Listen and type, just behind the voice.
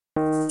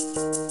On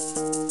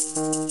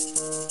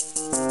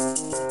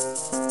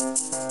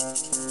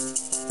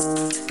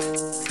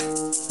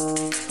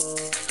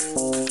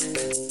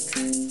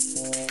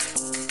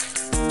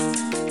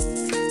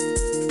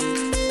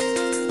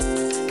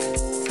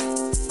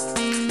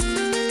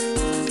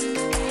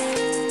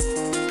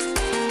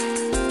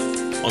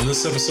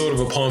this episode of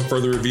Upon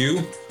Further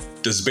Review,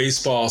 does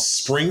baseball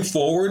spring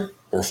forward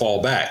or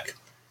fall back?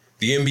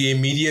 The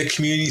NBA media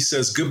community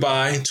says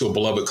goodbye to a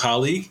beloved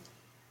colleague,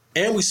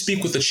 and we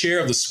speak with the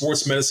chair of the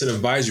Sports Medicine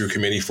Advisory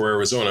Committee for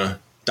Arizona,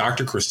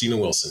 Dr. Kristina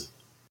Wilson.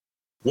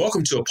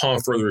 Welcome to Upon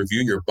Further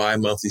Review, your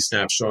bi-monthly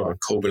snapshot on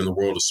COVID in the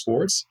world of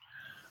sports.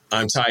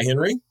 I'm Ty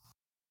Henry.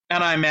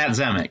 And I'm Matt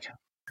Zemek.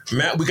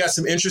 Matt, we got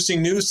some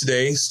interesting news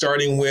today,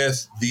 starting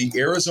with the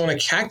Arizona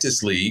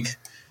Cactus League.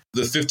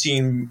 The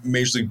 15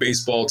 Major League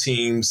Baseball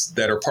teams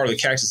that are part of the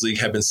Cactus League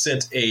have been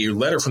sent a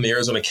letter from the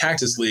Arizona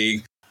Cactus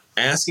League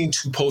asking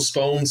to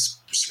postpone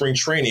spring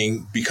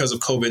training because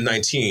of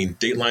COVID-19.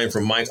 Dateline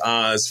from Mike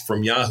Oz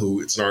from Yahoo.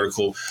 It's an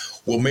article.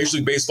 Will Major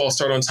League Baseball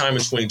start on time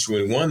in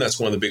 2021? That's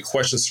one of the big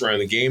questions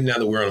surrounding the game now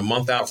that we're on a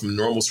month out from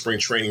normal spring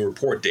training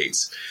report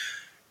dates.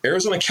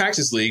 Arizona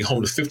Cactus League,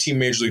 home to 15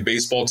 Major League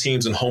Baseball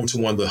teams and home to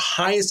one of the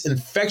highest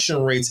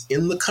infection rates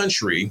in the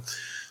country,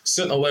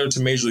 sent a letter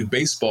to Major League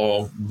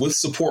Baseball with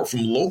support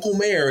from local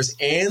mayors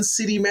and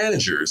city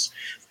managers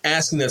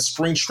asking that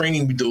spring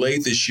training be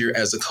delayed this year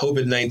as the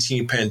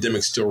COVID-19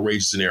 pandemic still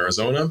rages in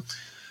Arizona.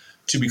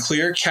 To be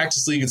clear,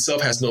 Cactus League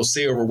itself has no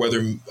say over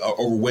when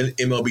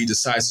MLB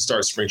decides to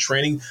start spring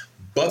training,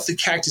 but the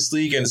Cactus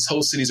League and its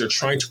host cities are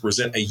trying to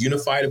present a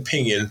unified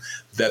opinion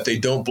that they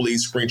don't believe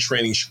spring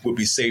training would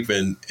be safe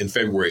in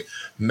February.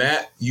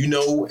 Matt, you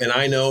know, and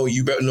I know,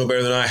 you know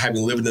better than I,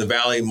 having lived in the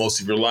Valley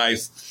most of your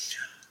life,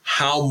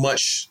 how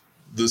much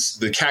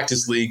the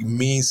Cactus League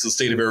means to the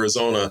state of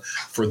Arizona.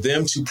 For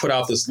them to put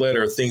out this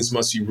letter, things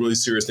must be really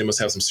serious. They must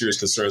have some serious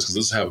concerns because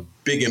this will have a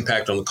big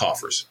impact on the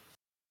coffers.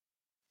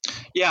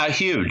 Yeah,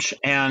 huge.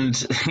 And,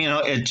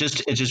 it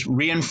just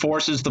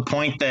reinforces the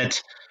point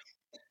that,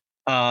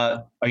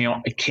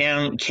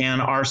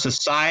 can our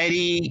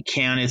society,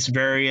 can its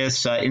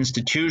various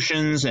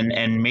institutions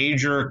and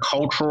major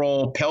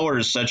cultural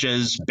pillars such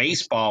as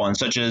baseball and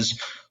such as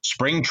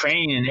spring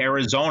training in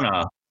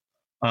Arizona,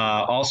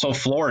 also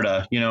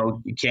Florida,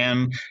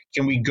 can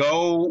we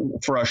go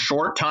for a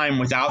short time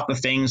without the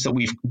things that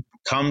we've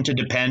come to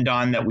depend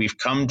on, that we've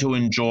come to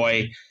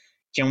enjoy?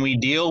 Can we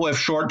deal with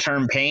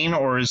short-term pain,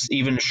 or is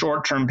even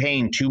short-term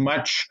pain too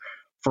much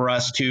for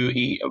us to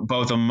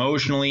both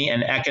emotionally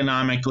and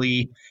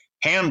economically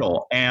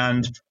handle?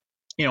 And,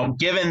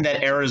 given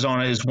that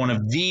Arizona is one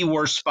of the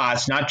worst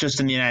spots, not just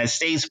in the United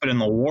States, but in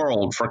the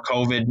world for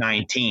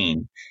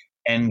COVID-19,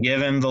 and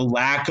given the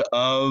lack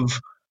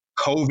of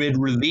COVID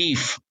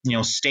relief,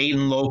 state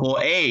and local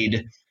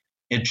aid,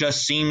 it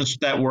just seems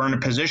that we're in a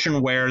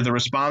position where the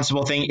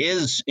responsible thing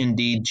is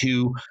indeed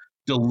to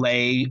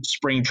delay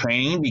spring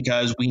training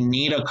because we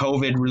need a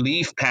COVID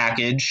relief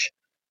package.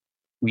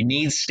 We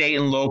need state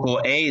and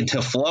local aid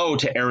to flow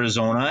to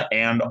Arizona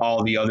and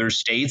all the other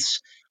states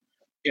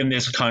in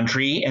this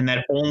country, and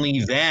that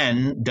only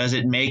then does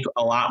it make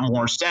a lot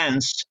more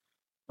sense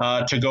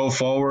to go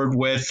forward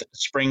with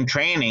spring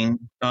training,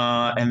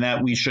 and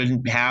that we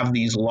shouldn't have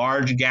these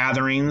large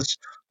gatherings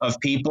of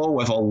people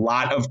with a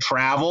lot of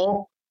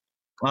travel,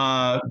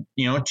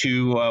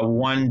 to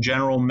one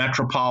general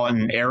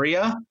metropolitan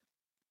area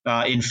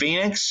in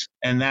Phoenix,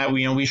 and that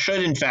we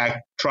should in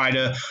fact try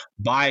to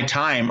buy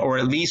time, or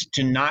at least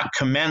to not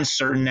commence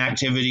certain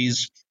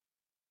activities,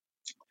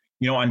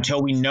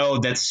 until we know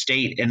that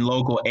state and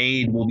local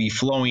aid will be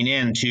flowing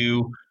in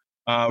to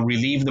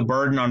relieve the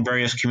burden on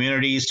various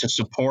communities to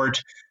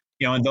support,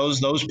 and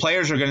those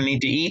players are going to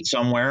need to eat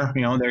somewhere.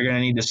 They're going to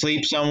need to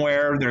sleep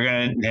somewhere. They're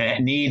going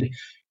to need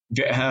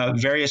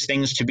various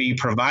things to be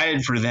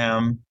provided for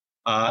them.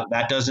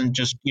 That doesn't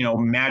just,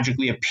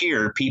 magically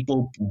appear.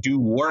 People do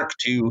work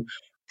to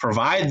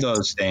provide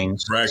those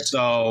things. Right.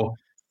 So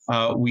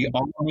we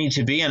all need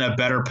to be in a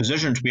better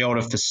position to be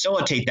able to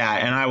facilitate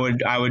that. And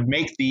I would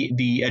make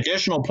the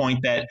additional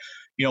point that,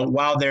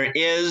 while there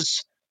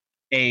is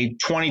a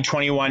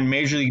 2021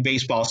 Major League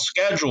Baseball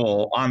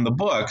schedule on the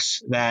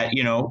books, that,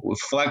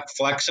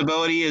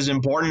 flexibility is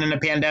important in a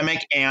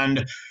pandemic.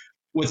 And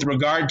with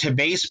regard to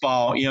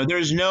baseball,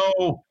 there's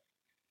no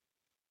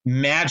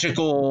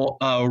magical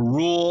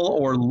rule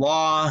or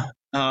law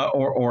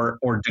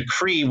or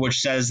decree which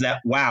says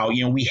that, wow,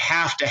 we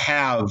have to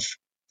have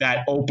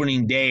that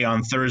opening day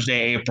on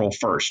Thursday, April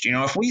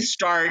 1st. If we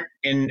start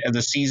in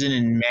the season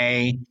in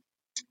May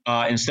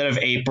instead of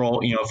April,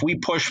 if we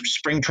push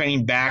spring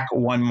training back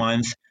 1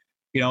 month,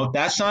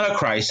 that's not a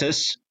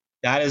crisis.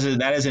 That is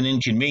an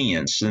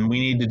inconvenience, and we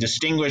need to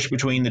distinguish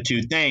between the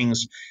two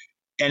things.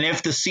 And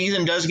if the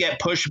season does get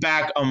pushed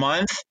back a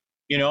month,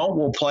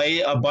 we'll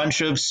play a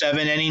bunch of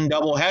 7-inning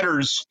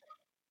doubleheaders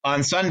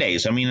on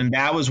Sundays. I mean, and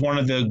that was one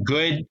of the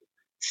good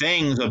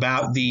things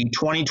about the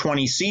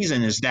 2020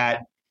 season, is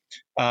that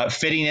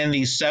fitting in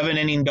these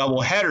 7-inning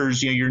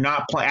doubleheaders, you're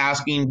not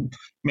asking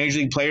major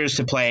league players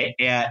to play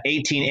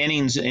 18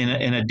 innings in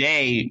a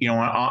day,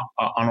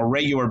 on a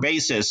regular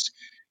basis.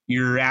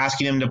 You're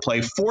asking them to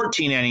play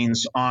 14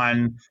 innings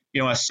on,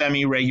 a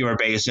semi-regular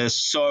basis.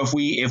 So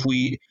if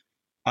we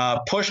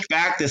pushed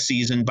back the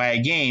season by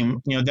a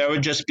game, there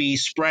would just be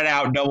spread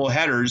out double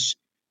headers,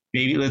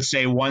 maybe let's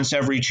say once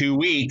every 2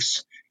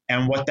 weeks.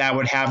 And what that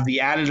would have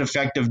the added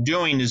effect of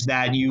doing is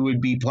that you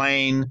would be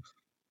playing,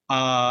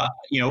 a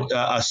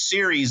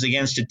series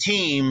against a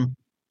team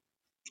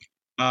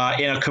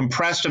in a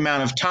compressed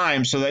amount of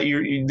time, so that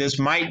this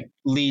might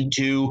lead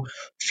to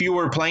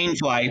fewer plane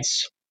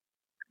flights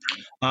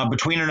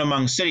between and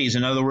among cities.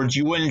 In other words,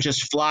 you wouldn't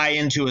just fly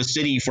into a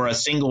city for a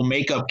single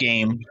makeup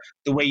game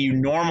the way you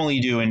normally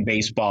do in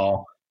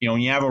baseball.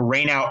 When you have a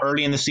rain out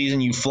early in the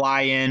season, you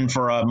fly in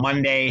for a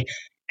Monday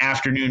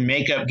afternoon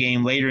makeup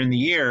game later in the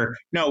year.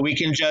 No, we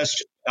can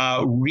just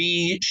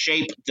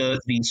reshape the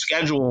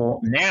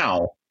schedule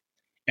now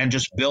and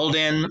just build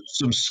in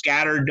some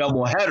scattered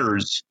double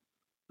headers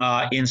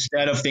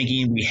instead of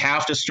thinking we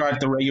have to start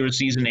the regular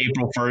season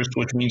April 1st,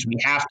 which means we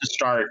have to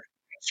start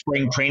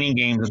spring training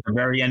games at the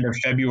very end of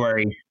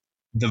February,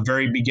 the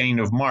very beginning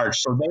of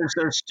March. So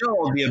there's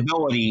still the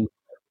ability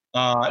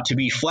to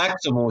be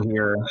flexible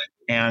here.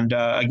 And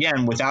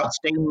again, without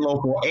state and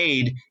local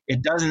aid,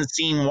 it doesn't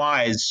seem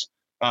wise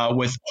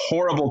with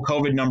horrible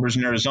COVID numbers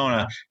in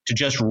Arizona to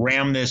just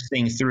ram this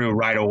thing through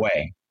right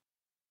away.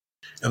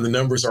 And the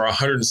numbers are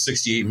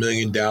 $168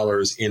 million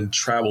in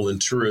travel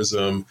and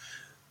tourism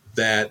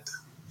that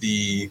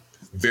the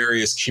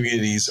various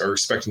communities are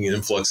expecting an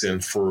influx in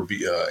for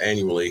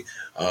annually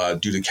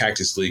due to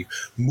Cactus League.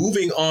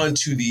 Moving on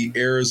to the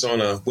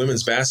Arizona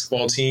women's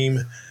basketball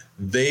team,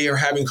 they are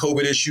having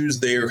COVID issues.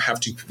 They have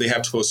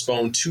to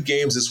postpone 2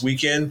 games this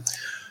weekend.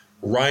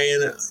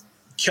 Ryan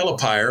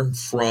Kellepire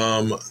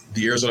from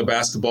the Arizona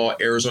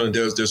Arizona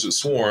Desert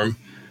Swarm.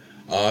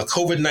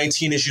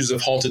 COVID-19 issues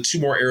have halted 2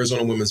 more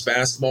Arizona women's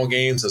basketball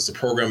games as the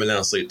program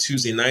announced late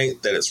Tuesday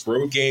night that its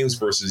road games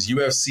versus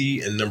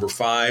UFC and number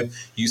 5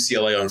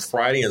 UCLA on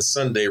Friday and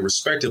Sunday,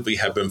 respectively,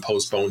 have been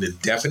postponed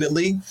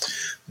indefinitely.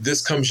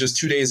 This comes just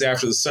 2 days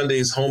after the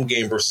Sunday's home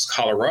game versus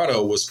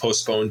Colorado was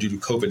postponed due to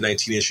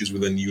COVID-19 issues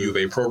within the U of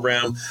A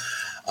program.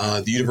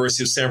 The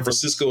University of San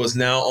Francisco is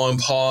now on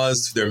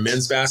pause. Their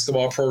men's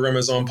basketball program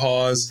is on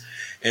pause.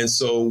 And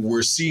so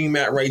we're seeing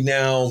that right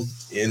now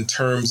in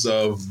terms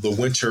of the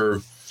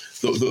winter,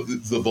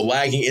 the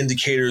lagging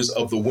indicators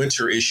of the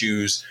winter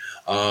issues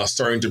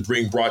starting to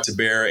brought to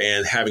bear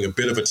and having a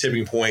bit of a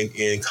tipping point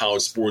in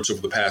college sports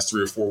over the past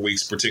 3 or 4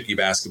 weeks, particularly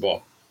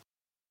basketball.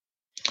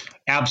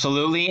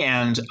 Absolutely.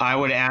 And I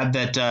would add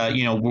that,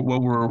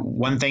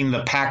 one thing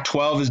the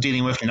Pac-12 is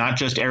dealing with, not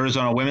just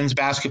Arizona women's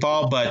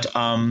basketball, but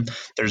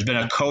there's been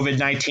a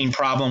COVID-19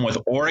 problem with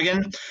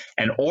Oregon.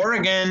 And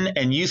Oregon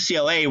and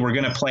UCLA were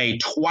going to play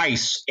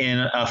twice in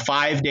a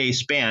 5-day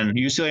span.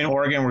 UCLA and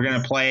Oregon were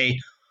going to play,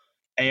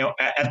 I'm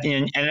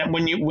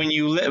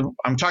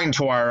talking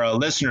to our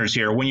listeners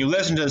here. When you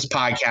listen to this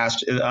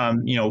podcast,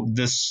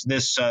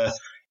 this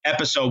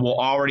episode will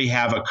already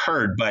have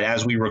occurred. But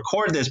as we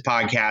record this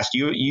podcast,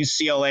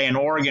 UCLA and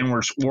Oregon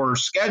were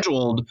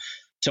scheduled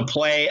to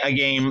play a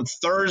game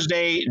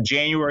Thursday,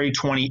 January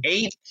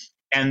 28th,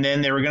 and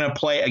then they were going to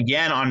play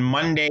again on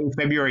Monday,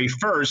 February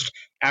 1st,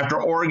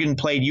 after Oregon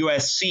played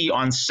USC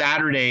on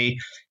Saturday,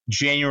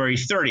 January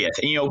 30th.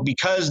 And,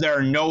 because there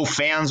are no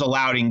fans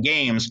allowed in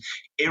games,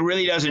 it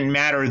really doesn't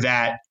matter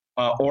that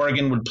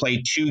Oregon would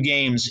play 2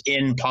 games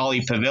in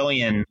Pauley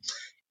Pavilion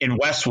in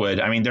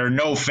Westwood. I mean, there are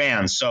no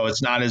fans, so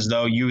it's not as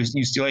though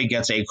UCLA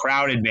gets a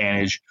crowd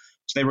advantage.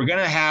 So they were going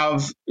to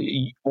have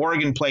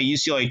Oregon play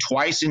UCLA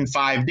twice in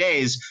 5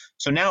 days.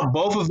 So now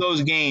both of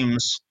those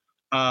games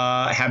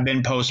have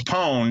been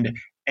postponed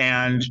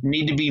and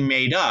need to be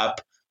made up.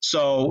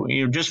 So,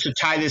 just to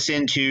tie this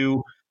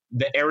into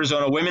the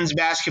Arizona women's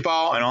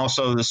basketball and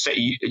also the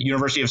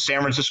University of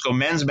San Francisco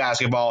men's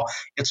basketball,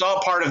 it's all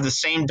part of the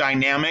same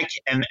dynamic.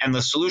 And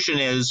the solution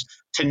is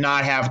to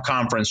not have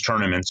conference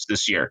tournaments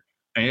this year.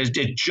 And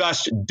it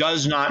just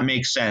does not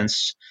make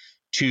sense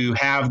to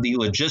have the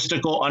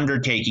logistical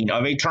undertaking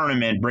of a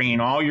tournament, bringing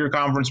all your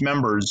conference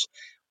members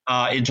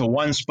into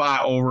one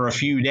spot over a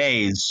few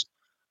days.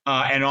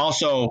 And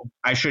also,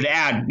 I should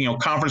add,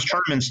 conference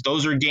tournaments,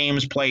 those are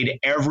games played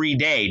every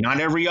day, not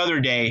every other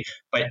day,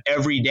 but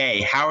every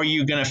day. How are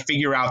you going to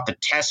figure out the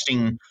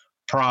testing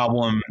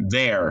problem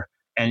there?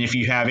 And if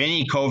you have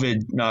any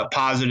COVID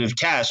positive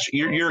test,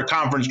 your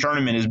conference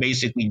tournament is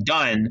basically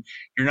done.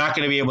 You're not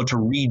going to be able to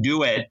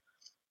redo it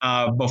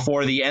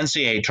before the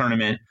NCAA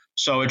tournament.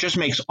 So it just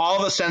makes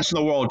all the sense in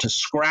the world to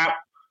scrap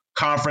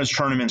conference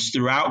tournaments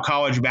throughout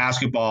college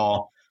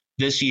basketball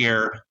this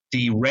year.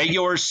 The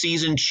regular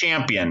season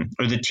champion,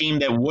 or the team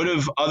that would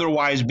have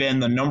otherwise been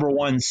the number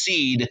 1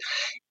 seed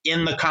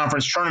in the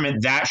conference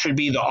tournament, that should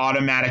be the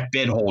automatic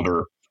bid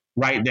holder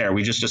right there.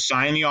 We just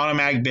assign the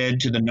automatic bid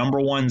to the number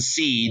 1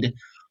 seed,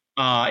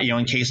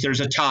 in case there's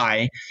a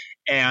tie.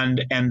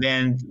 And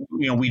then,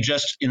 we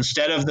just,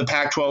 instead of the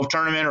Pac-12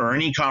 tournament or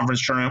any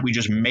conference tournament, we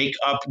just make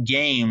up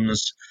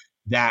games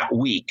that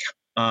week.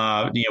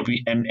 Let's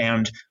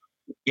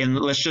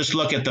just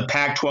look at the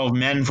Pac-12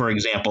 men, for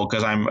example,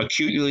 because I'm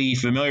acutely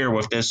familiar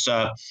with this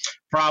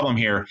problem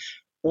here.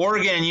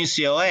 Oregon and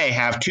UCLA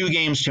have 2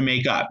 games to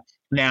make up.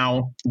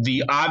 Now,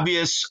 the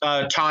obvious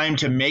time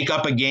to make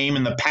up a game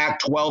in the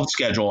Pac-12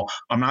 schedule,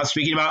 I'm not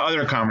speaking about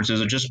other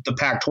conferences, it's just the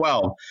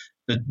Pac-12.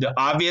 The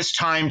obvious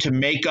time to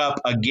make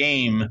up a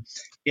game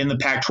in the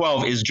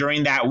Pac-12 is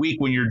during that week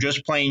when you're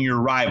just playing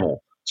your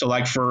rival. So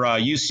like for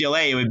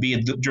UCLA, it would be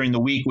during the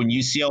week when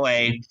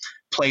UCLA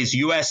plays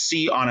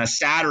USC on a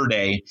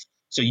Saturday.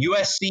 So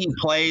UCLA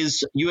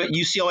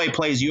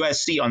plays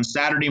USC on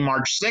Saturday,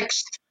 March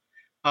 6th.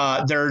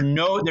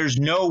 There's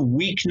no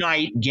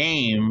weeknight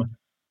game.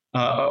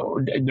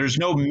 There's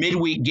no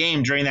midweek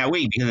game during that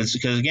week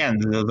because again,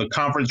 the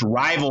conference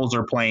rivals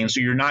are playing. So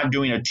you're not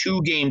doing a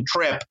 2-game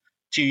trip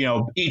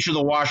to, each of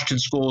the Washington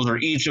schools or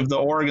each of the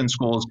Oregon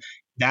schools.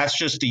 That's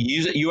just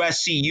the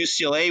USC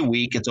UCLA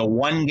week. It's a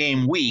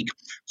 1-game week.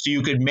 So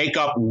you could make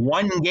up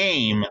 1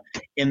 game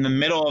in the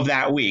middle of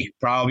that week,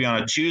 probably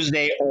on a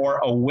Tuesday or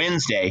a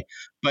Wednesday.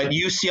 But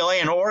UCLA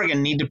and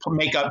Oregon need to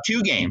make up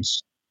 2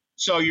 games.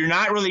 So you're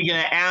not really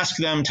going to ask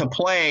them to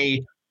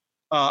play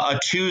a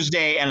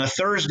Tuesday and a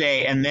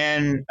Thursday and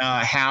then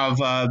have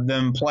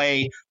them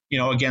play,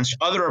 against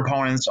other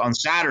opponents on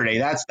Saturday.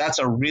 That's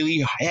a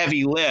really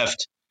heavy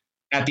lift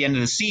at the end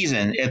of the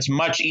season. It's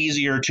much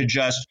easier to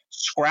just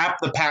scrap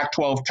the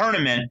Pac-12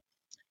 tournament.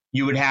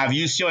 You would have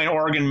UCLA and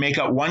Oregon make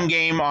up 1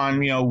 game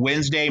on,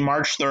 Wednesday,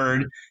 March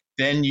 3rd.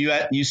 Then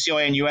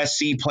UCLA and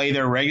USC play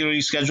their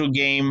regularly scheduled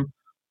game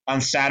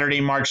on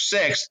Saturday, March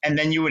 6th. And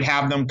then you would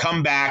have them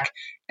come back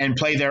and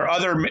play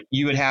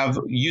you would have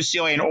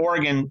UCLA and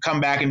Oregon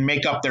come back and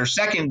make up their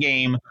second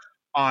game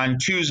on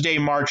Tuesday,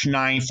 March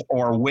 9th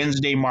or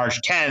Wednesday,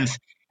 March 10th.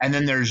 And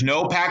then there's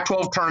no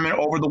Pac-12 tournament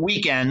over the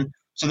weekend.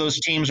 So those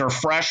teams are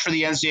fresh for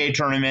the NCAA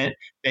tournament.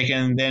 They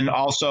can then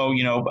also,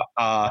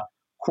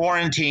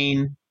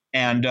 quarantine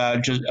and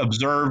just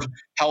observe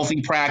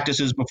healthy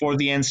practices before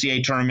the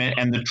NCAA tournament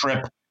and the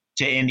trip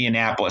to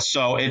Indianapolis.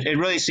 So it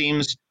really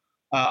seems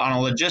on a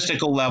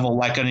logistical level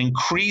like an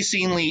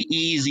increasingly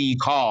easy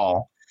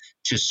call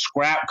to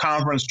scrap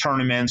conference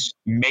tournaments,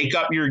 make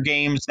up your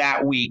games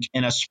that week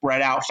in a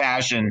spread out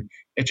fashion.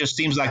 It just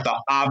seems like the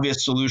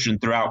obvious solution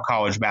throughout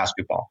college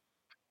basketball.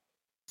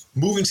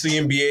 Moving to the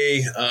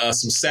NBA,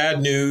 some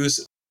sad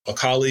news. A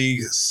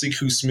colleague,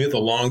 Siku Smith, a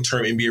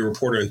long-term NBA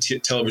reporter and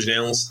television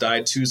analyst,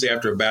 died Tuesday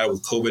after a battle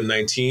with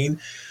COVID-19.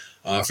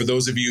 For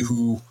those of you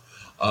who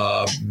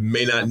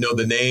may not know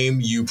the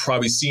name, you've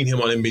probably seen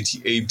him on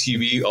NBA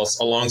TV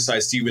alongside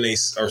Steve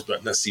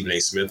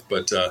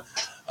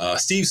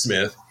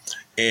Smith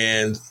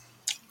and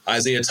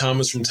Isaiah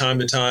Thomas from time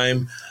to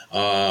time,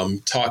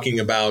 talking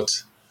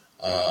about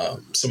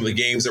some of the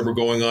games that were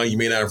going on. You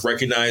may not have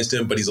recognized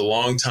him, but he's a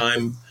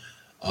long-time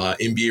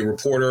NBA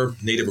reporter,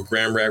 native of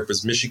Grand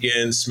Rapids,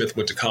 Michigan. Smith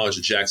went to college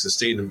at Jackson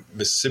State in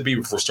Mississippi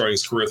before starting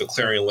his career at the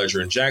Clarion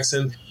Ledger in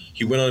Jackson.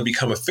 He went on to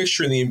become a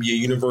fixture in the NBA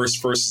universe,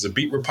 first as a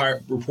beat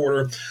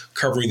reporter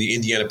covering the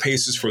Indiana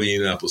Pacers for the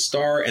Indianapolis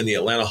Star and the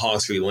Atlanta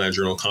Hawks for the Atlanta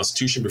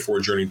Journal-Constitution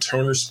before joining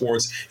Turner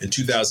Sports in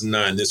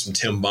 2009. This from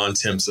Tim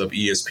Bontemps of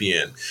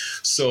ESPN.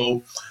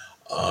 So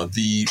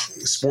the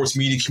sports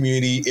media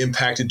community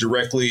impacted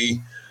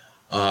directly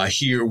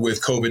here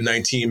with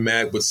COVID-19,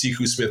 Matt, with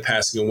Siku Smith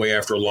passing away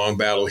after a long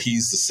battle.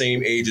 He's the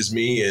same age as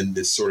me, and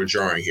it's sort of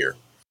jarring here.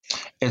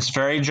 It's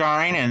very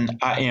jarring, and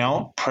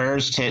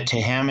prayers to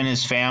him and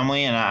his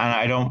family. And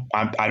I don't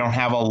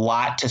have a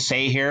lot to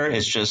say here.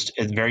 It's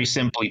very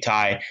simply,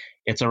 Ty.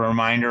 It's a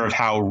reminder of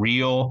how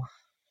real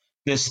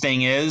this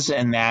thing is,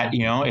 and that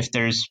if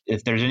there's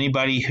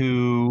anybody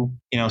who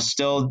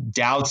still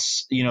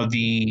doubts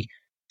the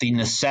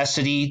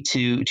necessity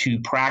to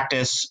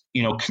practice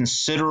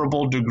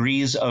considerable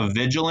degrees of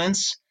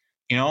vigilance,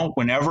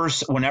 whenever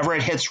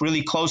it hits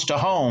really close to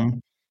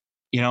home.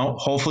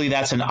 Hopefully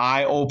that's an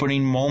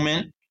eye-opening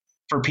moment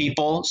for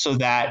people so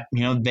that,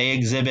 they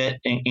exhibit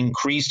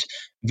increased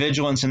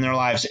vigilance in their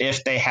lives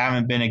if they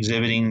haven't been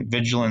exhibiting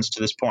vigilance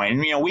to this point.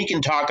 And, we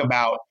can talk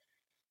about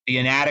the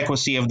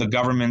inadequacy of the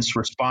government's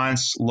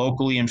response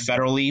locally and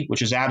federally,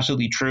 which is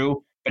absolutely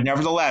true. But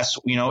nevertheless,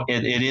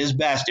 it is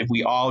best if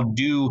we all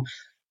do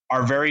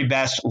our very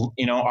best,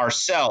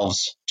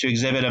 ourselves to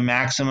exhibit a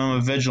maximum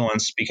of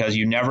vigilance, because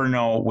you never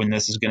know when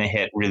this is going to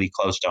hit really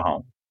close to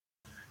home.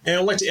 And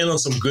I'd like to end on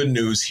some good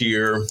news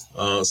here,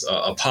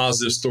 a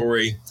positive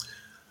story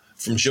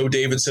from Joe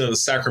Davidson of the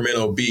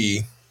Sacramento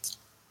Bee.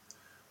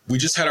 We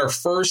just had our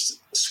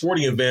first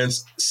sporting event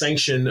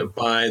sanctioned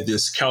by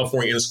this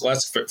California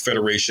Interscholastic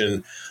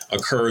Federation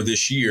occur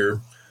this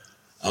year.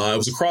 It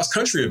was a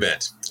cross-country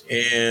event,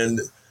 and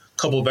a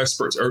couple of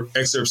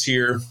excerpts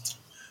here.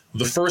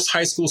 The first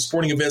high school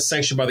sporting event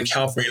sanctioned by the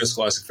California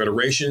Interscholastic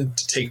Federation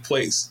to take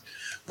place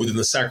within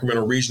the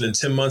Sacramento region in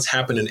 10 months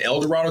happened in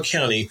El Dorado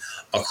County,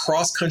 a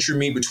cross-country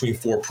meet between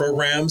 4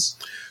 programs.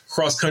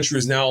 Cross-country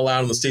is now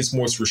allowed in the state's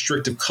most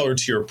restrictive color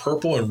tier,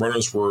 purple, and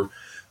runners were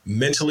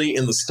mentally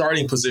in the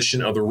starting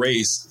position of the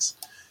race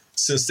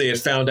since they had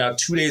found out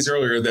 2 days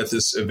earlier that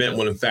this event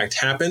would in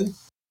fact happen.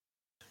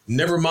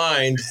 Never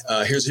mind.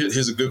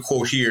 Here's a good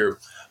quote here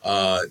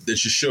that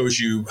just shows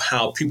you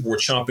how people were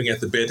chomping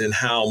at the bit and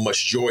how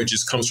much joy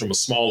just comes from a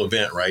small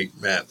event, right,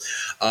 Matt?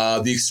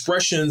 The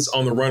expressions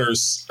on the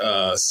runners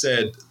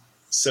said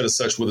as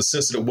such with a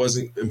sense that it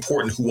wasn't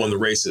important who won the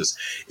races.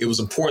 It was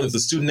important that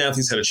the student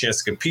athletes had a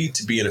chance to compete,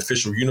 to be in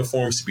official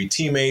uniforms, to be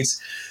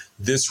teammates.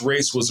 This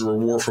race was a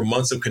reward for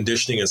months of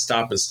conditioning and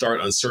stop and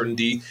start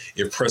uncertainty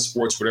if press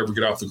sports would ever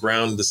get off the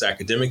ground this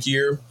academic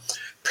year.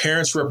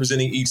 Parents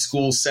representing each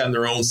school sat in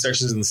their own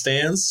sections in the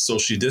stands,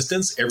 socially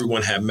distanced.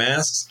 Everyone had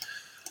masks.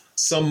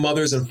 Some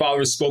mothers and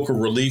fathers spoke of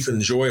relief and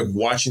joy of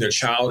watching their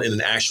child in an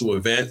actual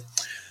event.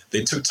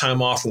 They took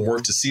time off from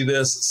work to see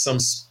this. Some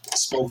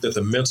spoke that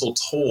the mental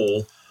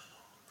toll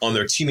on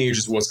their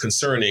teenagers was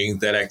concerning,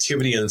 that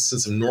activity and a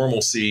sense of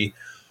normalcy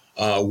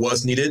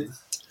was needed.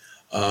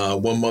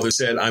 One mother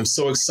said, "I'm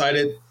so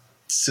excited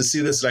to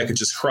see this that I could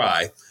just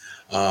cry."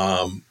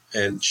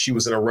 And she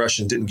was in a rush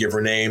and didn't give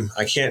her name.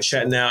 "I can't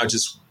chat now.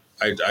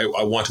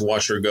 I want to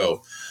watch her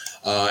go."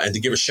 And to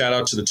give a shout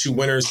out to the two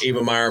winners,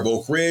 Ava Meyer of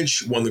Oak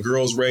Ridge won the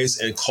girls race,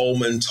 and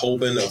Coleman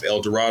Tobin of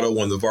El Dorado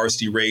won the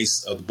varsity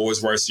race, the boys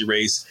varsity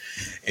race.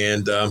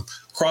 And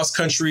cross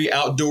country,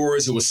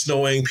 outdoors, it was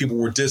snowing, people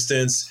were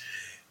distanced.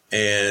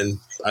 And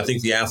I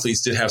think the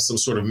athletes did have some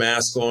sort of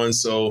mask on.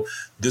 So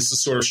this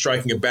is sort of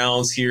striking a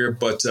balance here,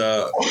 but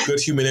good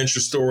human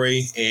interest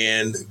story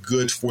and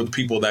good for the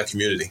people of that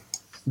community.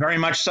 Very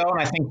much so.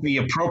 And I think the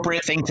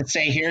appropriate thing to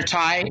say here,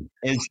 Ty,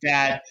 is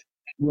that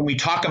when we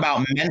talk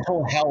about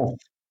mental health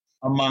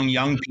among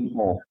young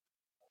people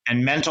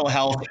and mental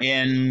health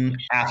in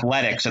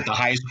athletics at the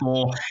high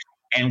school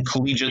and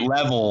collegiate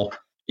level,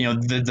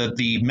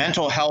 the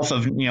mental health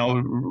of,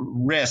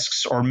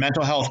 risks or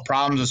mental health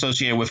problems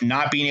associated with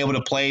not being able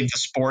to play the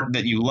sport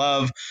that you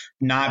love,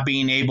 not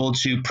being able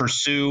to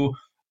pursue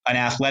an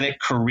athletic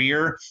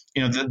career,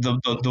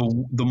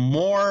 the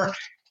more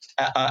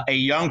a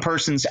young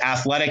person's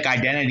athletic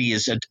identity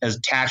is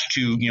attached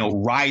to,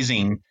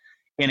 rising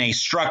in a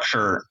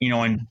structure,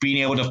 and being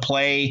able to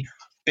play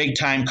big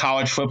time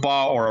college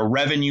football or a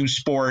revenue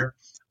sport,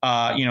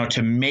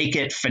 to make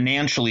it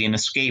financially and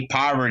escape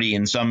poverty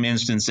in some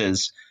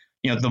instances.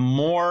 The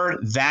more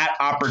that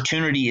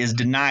opportunity is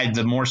denied,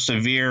 the more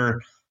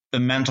severe the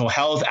mental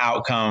health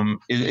outcome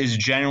is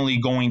generally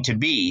going to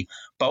be.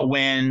 But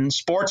when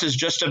sports is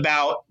just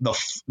about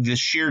the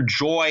sheer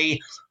joy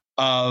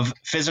of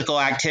physical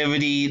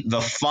activity, the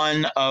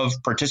fun of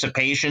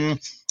participation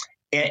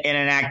in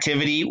an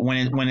activity,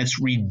 when it's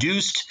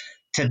reduced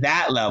to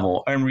that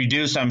level, and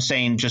reduced, I'm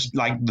saying just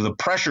like the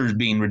pressure is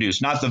being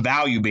reduced, not the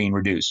value being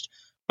reduced.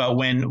 But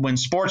when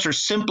sports are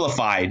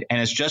simplified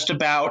and it's just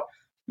about,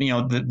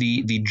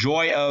 the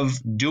joy of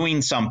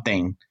doing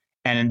something,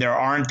 and there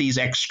aren't these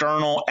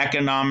external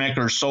economic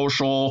or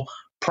social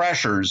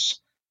pressures,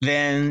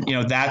 then,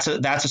 that's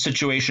a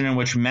situation in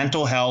which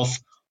mental health,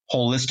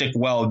 holistic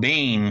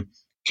well-being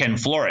can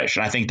flourish.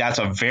 And I think that's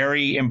a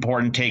very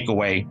important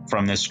takeaway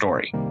from this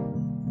story.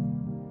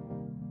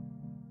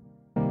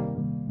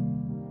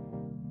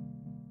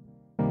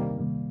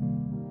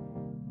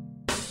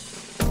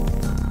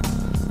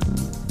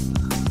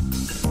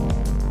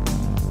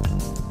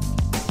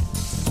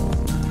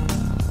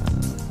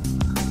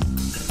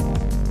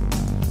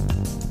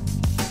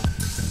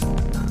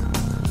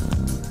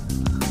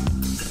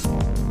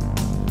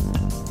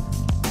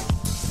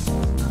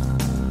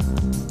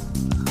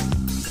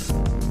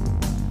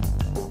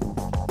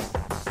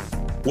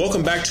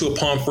 Welcome back to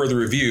Upon Further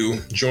Review.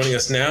 Joining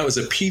us now is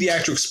a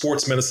pediatric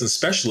sports medicine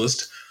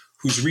specialist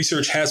whose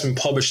research has been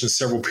published in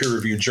several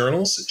peer-reviewed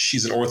journals.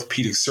 She's an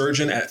orthopedic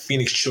surgeon at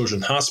Phoenix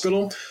Children's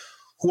Hospital,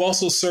 who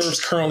also serves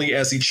currently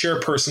as the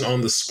chairperson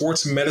on the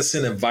Sports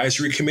Medicine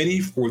Advisory Committee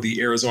for the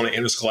Arizona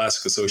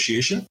Interscholastic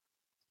Association.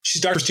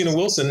 She's Dr. Kristina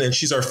Wilson, and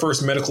she's our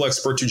first medical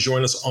expert to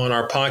join us on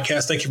our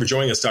podcast. Thank you for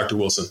joining us, Dr.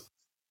 Wilson.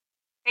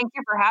 Thank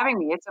you for having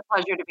me. It's a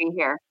pleasure to be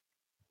here.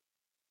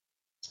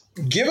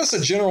 Give us a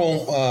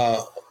general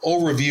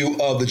overview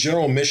of the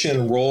general mission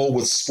and role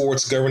with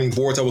sports governing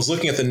boards. I was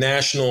looking at the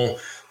National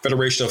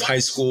Federation of High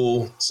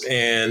Schools,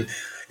 and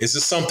is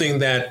this something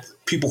that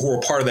people who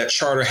are part of that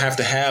charter have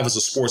to have as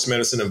a sports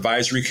medicine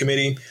advisory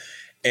committee?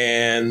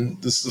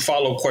 And this, the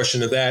follow-up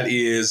question to that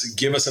is,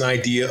 give us an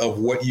idea of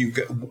what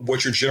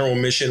your general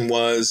mission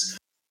was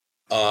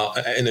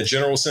in a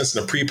general sense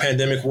in a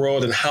pre-pandemic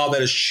world, and how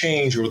that has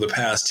changed over the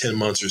past 10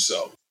 months or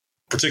so,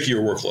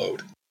 particularly your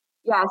workload.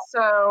 Yeah,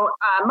 so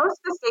most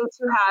of the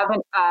states who have an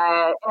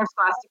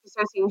interscholastic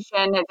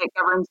association that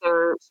governs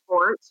their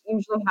sports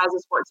usually has a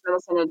sports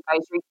medicine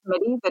advisory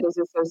committee that is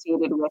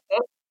associated with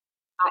it.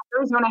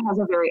 Arizona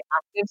has a very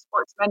active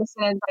sports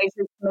medicine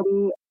advisory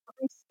committee.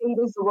 Every state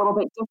is a little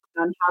bit different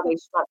on how they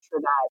structure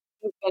that.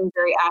 We've been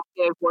very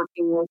active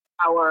working with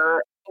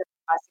our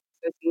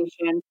interscholastic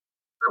association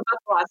for about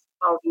the last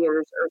 12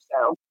 years or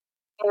so.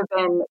 They've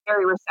been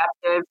very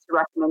receptive to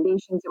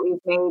recommendations that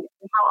we've made.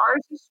 And how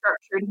ours is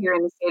structured here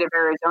in the state of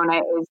Arizona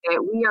is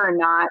that we are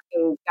not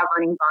a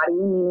governing body,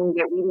 meaning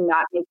that we do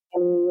not make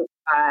any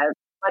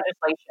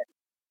legislation.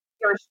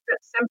 There's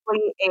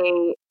simply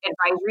a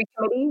advisory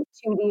committee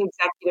to the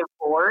executive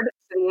board.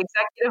 So the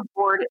executive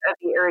board of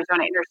the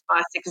Arizona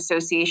Interscholastic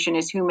Association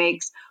is who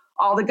makes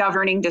all the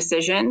governing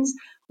decisions.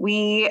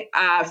 We,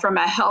 from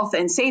a health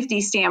and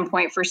safety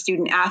standpoint for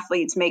student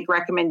athletes, make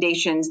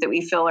recommendations that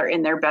we feel are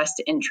in their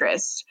best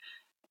interest.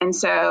 And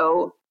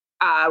so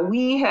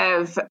we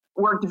have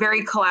worked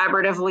very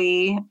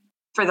collaboratively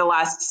for the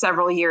last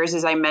several years,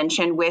 as I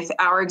mentioned, with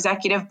our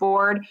executive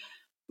board.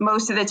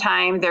 Most of the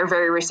time, they're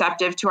very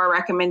receptive to our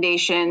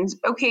recommendations.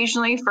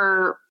 Occasionally,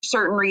 for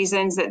certain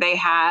reasons that they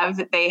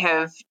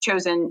have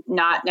chosen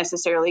not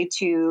necessarily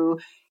to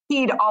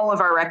heed all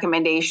of our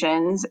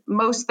recommendations.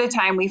 Most of the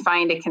time, we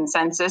find a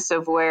consensus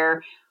of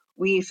where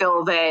we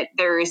feel that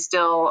there is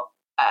still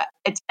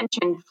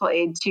attention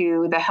played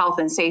to the health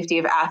and safety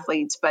of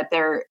athletes, but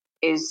it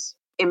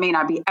may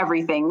not be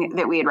everything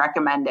that we had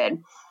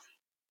recommended.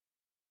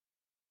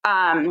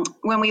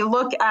 When we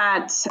look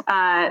at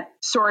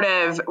sort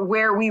of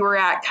where we were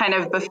at kind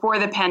of before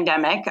the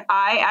pandemic,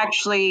 I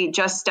actually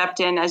just stepped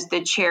in as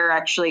the chair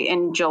actually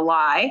in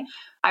July.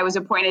 I was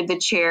appointed the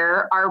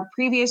chair. Our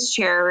previous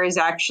chair is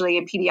actually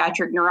a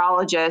pediatric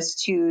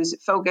neurologist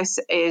whose focus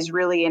is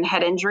really in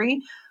head injury,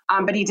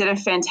 but he did a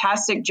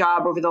fantastic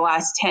job over the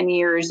last 10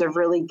 years of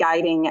really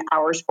guiding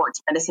our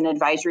sports medicine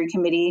advisory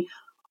committee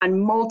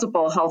on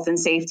multiple health and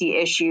safety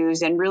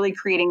issues and really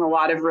creating a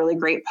lot of really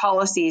great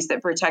policies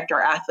that protect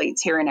our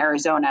athletes here in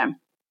Arizona.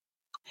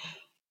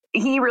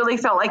 He really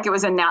felt like it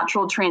was a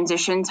natural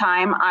transition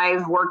time.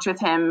 I've worked with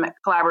him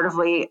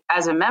collaboratively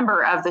as a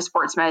member of the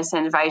Sports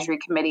Medicine Advisory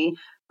Committee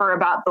for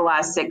about the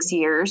last 6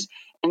 years.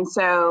 And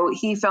so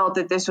he felt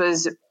that this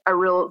was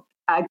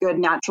a good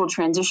natural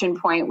transition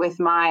point with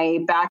my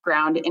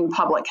background in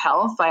public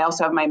health. I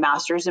also have my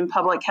master's in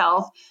public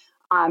health.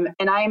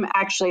 And I'm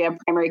actually a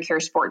primary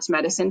care sports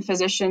medicine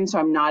physician, so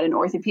I'm not an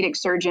orthopedic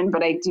surgeon,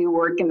 but I do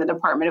work in the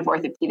Department of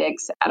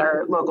Orthopedics at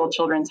our local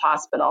children's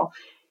hospital.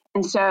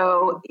 And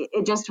so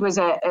it just was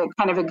a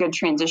kind of a good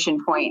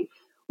transition point.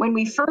 When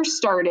we first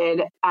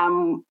started,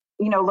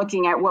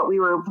 looking at what we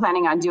were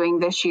planning on doing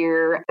this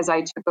year as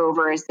I took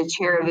over as the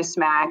chair of the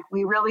SMAC,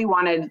 we really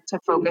wanted to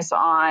focus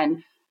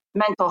on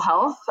mental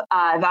health.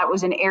 That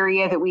was an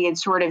area that we had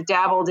sort of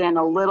dabbled in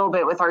a little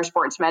bit with our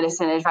sports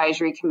medicine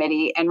advisory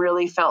committee and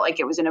really felt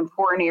like it was an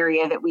important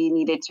area that we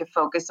needed to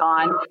focus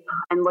on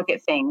and look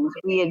at things.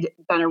 We had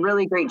done a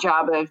really great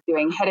job of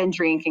doing head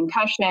injury and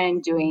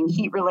concussion, doing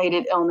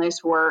heat-related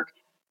illness work,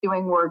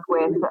 doing work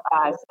with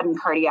sudden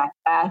cardiac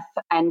death,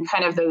 and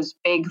kind of those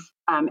big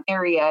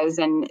areas,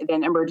 and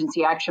then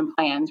emergency action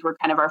plans were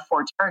kind of our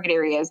 4 target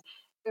areas.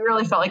 We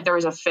really felt like there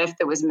was a fifth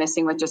that was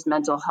missing with just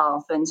mental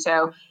health. And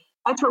so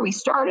that's where we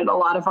started a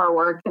lot of our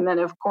work. And then,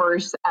 of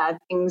course,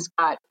 things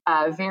got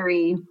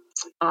very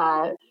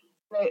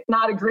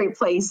not a great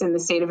place in the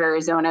state of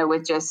Arizona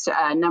with just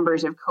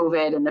numbers of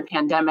COVID and the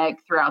pandemic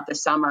throughout the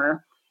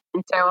summer.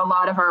 And so a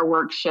lot of our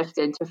work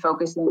shifted to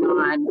focusing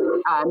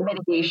on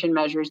mitigation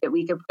measures that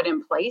we could put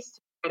in place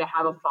to try to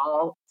have a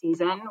fall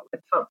season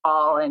with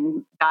football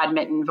and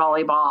badminton,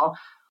 volleyball,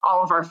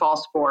 all of our fall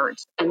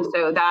sports. And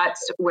so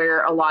that's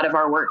where a lot of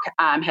our work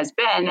has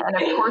been. And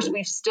of course,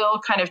 we've still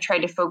kind of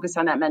tried to focus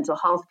on that mental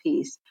health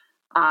piece.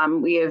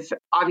 We have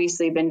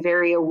obviously been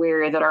very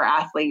aware that our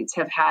athletes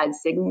have had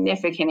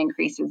significant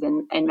increases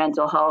in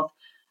mental health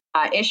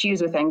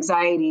issues with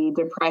anxiety,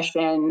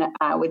 depression,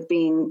 with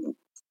being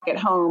stuck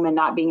at home and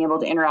not being able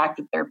to interact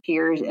with their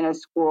peers in a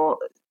school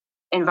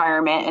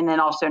environment, and then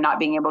also not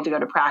being able to go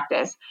to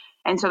practice.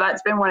 And so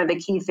that's been one of the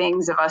key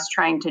things of us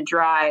trying to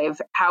drive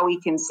how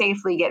we can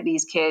safely get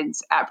these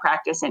kids at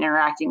practice and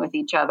interacting with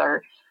each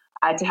other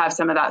to have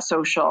some of that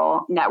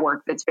social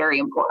network that's very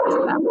important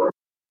for them.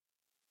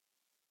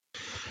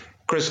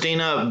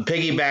 Kristina,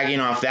 piggybacking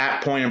off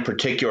that point in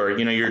particular,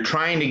 you're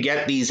trying to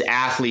get these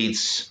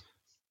athletes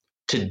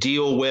to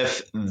deal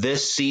with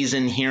this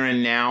season here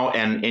and now,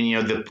 and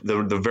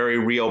the very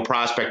real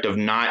prospect of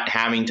not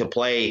having to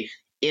play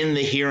in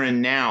the here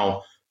and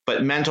now.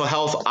 But mental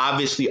health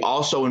obviously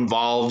also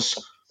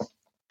involves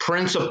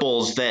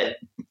principles that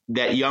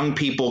young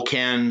people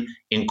can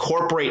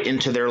incorporate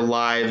into their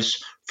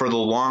lives for the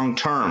long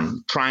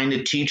term, trying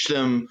to teach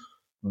them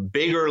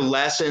bigger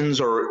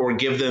lessons or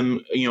give them,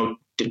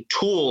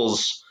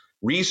 tools,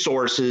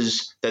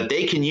 resources that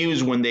they can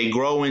use when they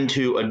grow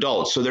into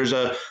adults. So there's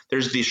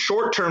the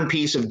short-term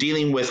piece of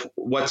dealing with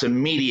what's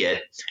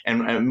immediate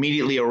and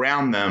immediately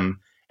around them.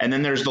 And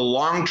then there's the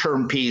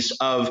long-term piece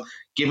of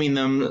giving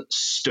them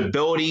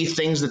stability,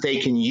 things that they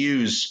can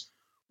use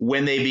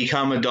when they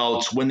become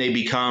adults, when they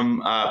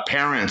become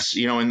parents,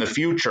 in the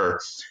future.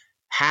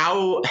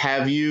 How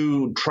have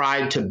you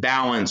tried to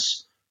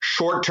balance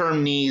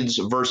short-term needs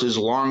versus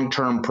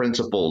long-term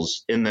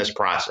principles in this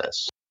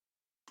process?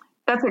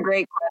 That's a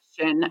great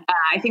question.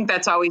 I think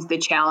that's always the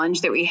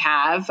challenge that we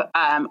have.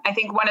 I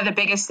think one of the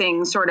biggest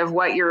things, sort of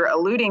what you're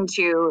alluding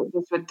to,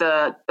 is with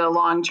the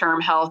long-term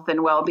health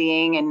and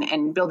well-being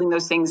and building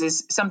those things,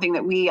 is something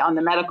that we on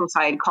the medical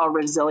side call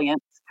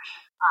resilience.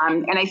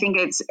 And I think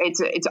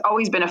it's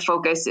always been a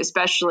focus,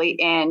 especially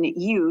in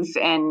youth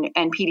and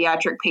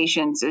pediatric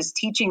patients, is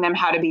teaching them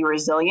how to be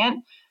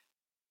resilient.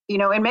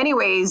 In many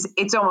ways,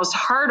 it's almost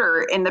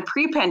harder in the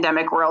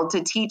pre-pandemic world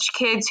to teach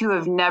kids who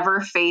have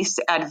never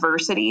faced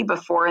adversity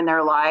before in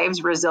their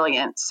lives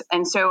resilience.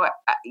 And so,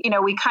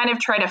 we kind of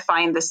try to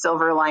find the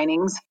silver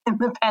linings in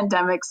the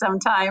pandemic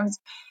sometimes.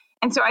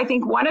 And so I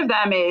think one of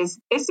them is,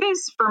 this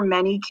is for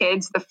many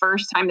kids the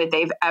first time that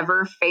they've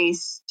ever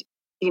faced,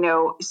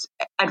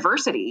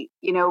 adversity.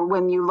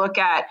 When you look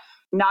at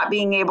not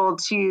being able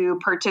to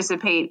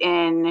participate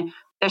in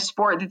the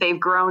sport that they've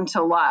grown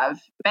to love.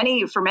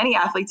 For many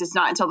athletes, it's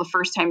not until the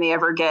first time they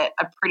ever get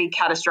a pretty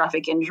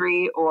catastrophic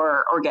injury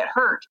or get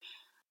hurt.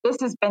 This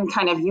has been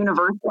kind of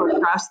universal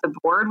across the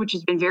board, which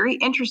has been very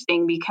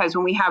interesting, because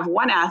when we have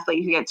one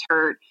athlete who gets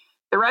hurt,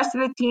 the rest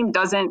of the team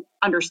doesn't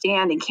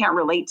understand and can't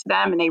relate to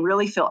them, and they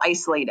really feel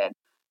isolated.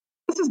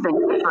 This has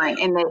been different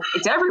in that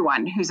it's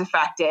everyone who's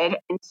affected.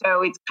 And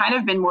so it's kind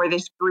of been more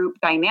this group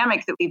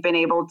dynamic that we've been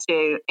able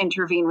to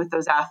intervene with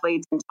those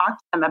athletes and talk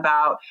to them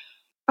about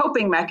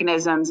coping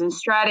mechanisms and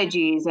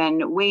strategies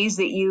and ways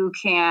that you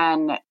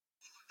can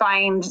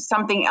find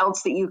something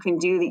else that you can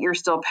do that you're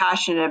still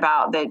passionate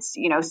about that's,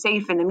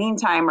 safe in the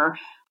meantime, or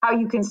how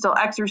you can still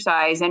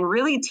exercise, and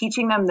really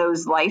teaching them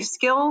those life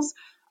skills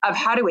of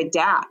how to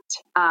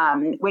adapt,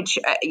 which,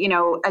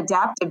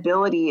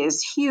 adaptability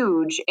is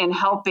huge in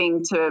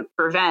helping to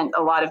prevent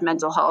a lot of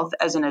mental health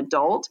as an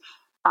adult.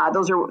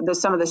 Those are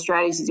some of the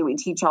strategies that we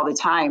teach all the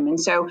time. And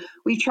so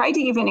we try to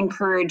even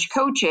encourage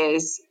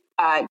coaches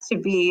to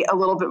be a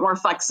little bit more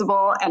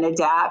flexible and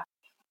adapt,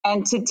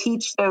 and to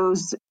teach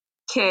those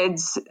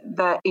kids,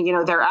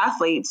 their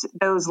athletes,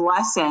 those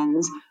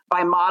lessons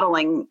by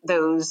modeling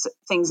those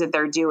things that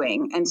they're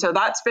doing. And so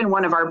that's been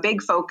one of our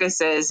big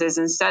focuses, is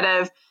instead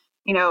of,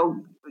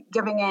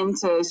 giving in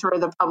to sort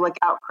of the public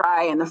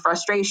outcry and the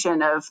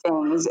frustration of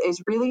things,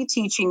 is really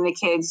teaching the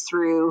kids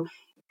through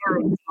their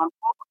example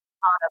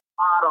how to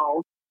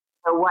model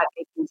what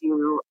they can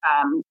do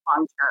long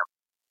term.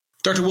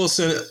 Dr.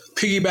 Wilson,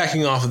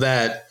 piggybacking off of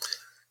that,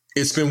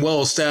 it's been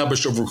well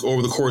established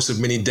over the course of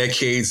many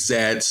decades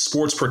that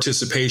sports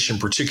participation,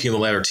 particularly in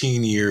the latter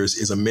teen years,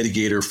 is a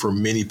mitigator for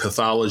many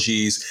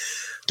pathologies: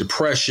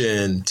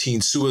 depression,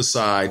 teen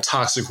suicide,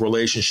 toxic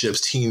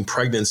relationships, teen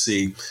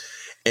pregnancy.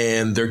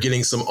 And you're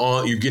getting some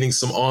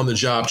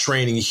on-the-job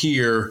training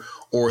here,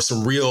 or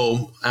some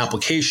real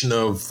application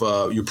of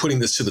you're putting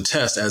this to the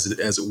test, as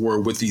it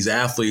were, with these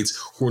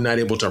athletes who are not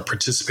able to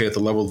participate at the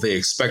level they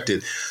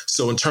expected.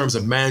 So in terms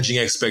of managing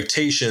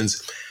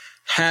expectations,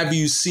 have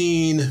you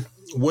seen,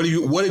 what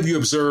have you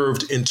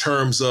observed in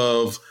terms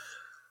of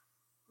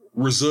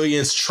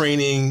resilience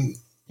training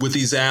with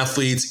these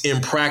athletes in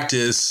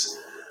practice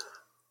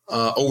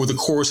over the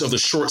course of the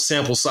short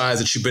sample size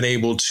that you've been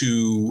able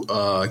to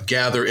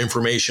gather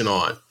information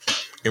on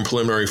in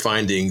preliminary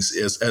findings,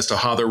 as to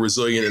how they're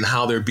resilient and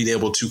how they're being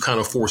able to kind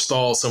of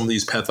forestall some of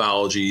these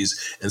pathologies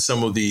and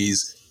some of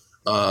these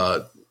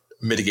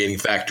mitigating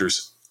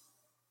factors?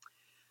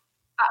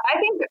 I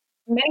think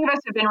many of us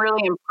have been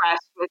really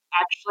impressed with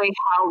actually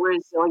how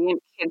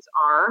resilient kids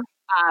are.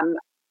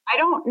 I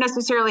don't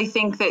necessarily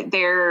think that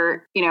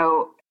they're,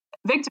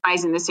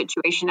 victimized in this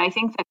situation. I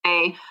think that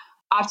they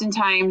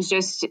oftentimes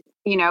just,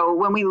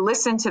 when we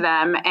listen to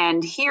them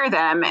and hear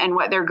them and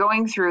what they're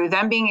going through,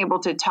 them being able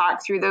to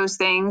talk through those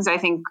things, I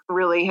think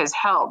really has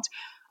helped.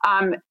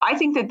 I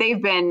think that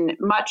they've been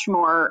much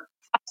more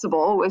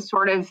flexible with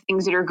sort of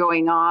things that are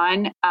going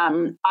on.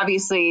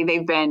 Obviously,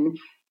 they've been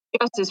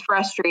just as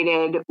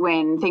frustrated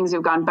when things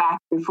have gone back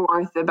and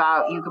forth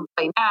about, you can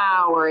play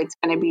now, or it's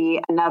going to be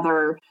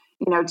another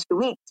 2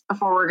 weeks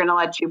before we're going to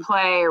let you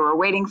play, or we're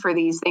waiting for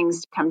these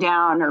things to come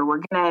down, or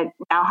we're going to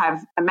now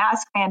have a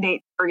mask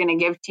mandate we're going to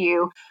give to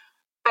you.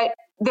 But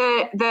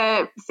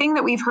the thing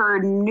that we've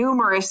heard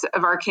numerous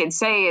of our kids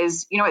say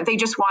is, they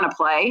just want to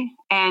play,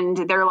 and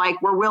they're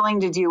like, we're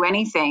willing to do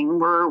anything.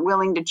 We're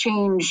willing to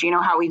change,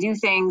 how we do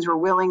things. We're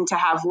willing to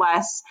have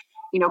less,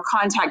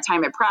 contact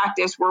time at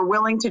practice. We're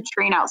willing to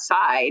train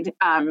outside.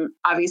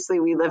 Obviously,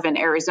 we live in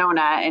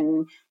Arizona,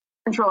 and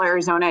central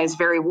Arizona is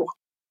very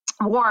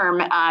warm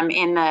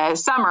in the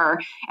summer,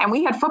 and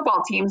we had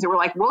football teams that were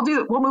like, we'll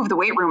move the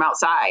weight room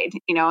outside,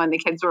 and the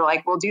kids were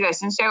like, we'll do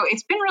this. And so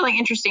it's been really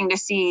interesting to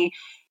see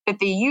that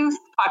the youth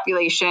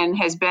population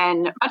has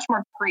been much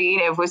more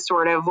creative with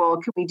sort of, well,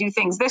 could we do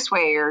things this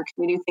way, or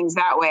can we do things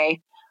that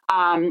way?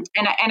 And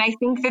I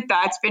think that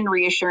that's been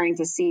reassuring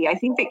to see. I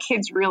think that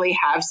kids really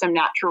have some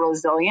natural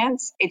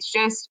resilience. It's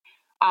just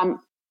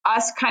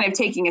us kind of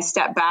taking a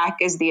step back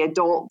as the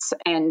adults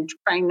and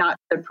trying not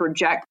to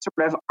project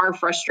sort of our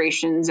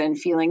frustrations and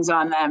feelings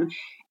on them,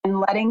 and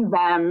letting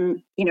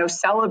them,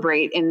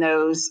 celebrate in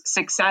those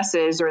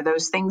successes or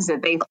those things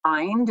that they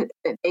find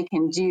that they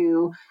can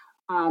do.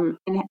 And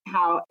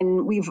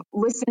we've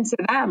listened to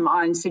them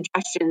on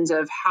suggestions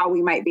of how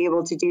we might be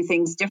able to do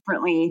things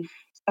differently,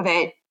 so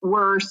that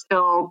we're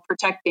still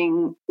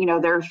protecting,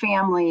 their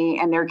family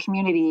and their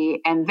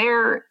community and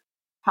their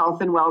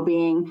health and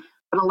well-being,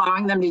 but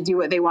allowing them to do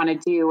what they want to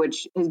do,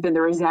 which has been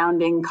the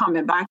resounding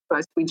comment back to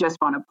us, we just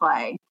want to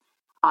play.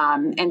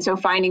 And so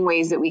finding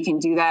ways that we can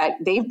do that,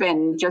 they've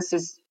been just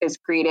as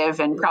creative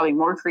and probably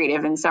more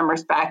creative in some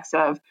respects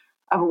of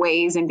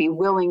ways and be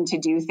willing to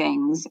do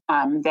things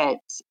that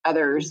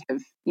others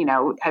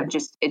have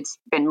just, it's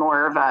been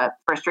more of a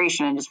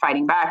frustration and just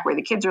fighting back, where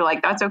the kids are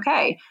like, that's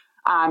okay.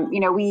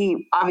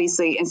 We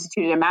obviously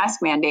instituted a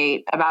mask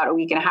mandate about a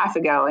week and a half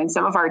ago, and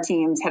some of our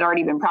teams had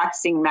already been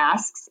practicing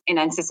masks in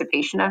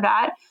anticipation of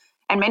that.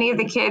 And many of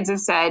the kids have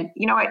said,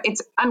 you know what,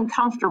 it's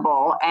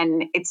uncomfortable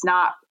and it's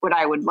not what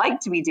I would like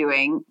to be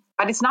doing,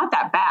 but it's not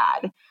that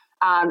bad.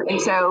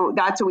 And so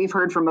that's what we've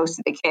heard from most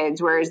of the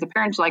kids, whereas the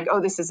parents are like,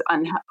 oh, this is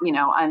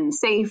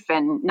unsafe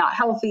and not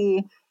healthy.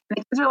 And the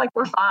kids are like,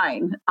 we're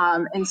fine.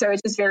 And so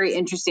it's just very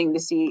interesting to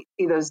see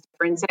those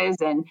differences.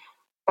 And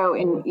so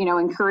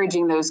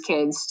encouraging those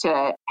kids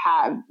to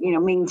have,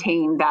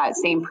 maintain that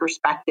same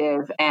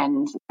perspective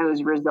and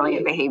those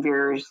resilient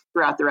behaviors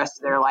throughout the rest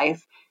of their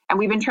life. And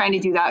we've been trying to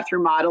do that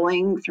through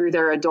modeling through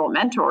their adult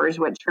mentors,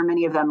 which for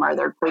many of them are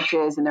their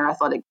coaches and their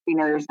athletic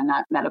trainers in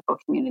that medical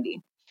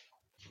community.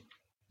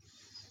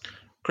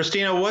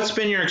 Kristina, what's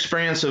been your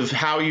experience of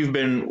how you've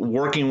been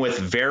working with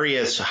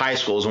various high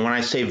schools? And when I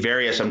say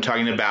various, I'm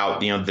talking about,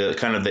 the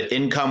kind of the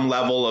income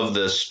level of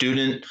the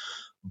student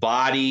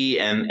body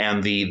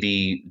and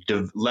the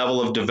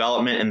level of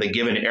development in the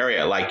given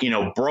area. Like,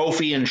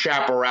 Brophy and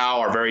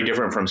Chaparral are very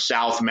different from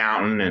South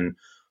Mountain and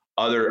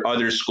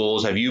other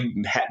schools. Have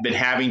you been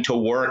having to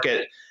work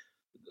at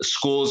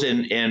schools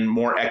in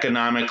more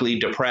economically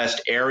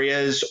depressed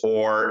areas,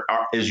 or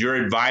is your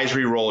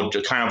advisory role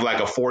kind of like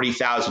a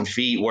 40,000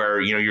 feet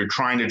where, you're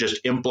trying to just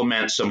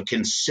implement some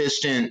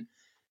consistent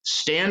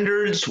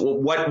standards?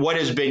 What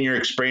has been your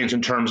experience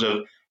in terms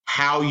of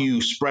how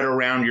you spread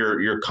around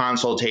your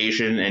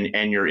consultation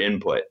and your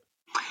input?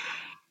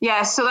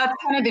 Yeah, so that's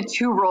kind of the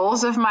two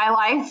roles of my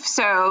life.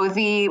 So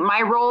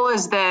my role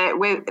is that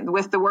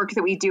with the work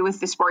that we do with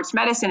the Sports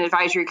Medicine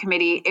Advisory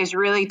Committee is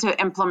really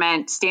to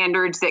implement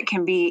standards that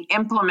can be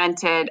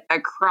implemented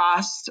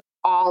across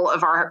all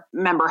of our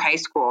member high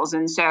schools.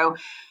 And so,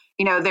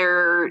 there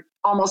are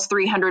almost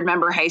 300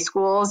 member high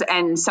schools,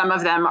 and some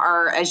of them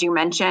are, as you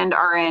mentioned,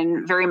 are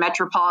in very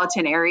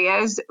metropolitan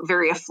areas,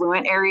 very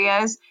affluent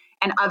areas.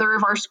 And other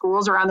of our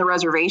schools are on the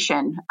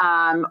reservation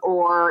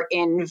or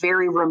in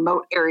very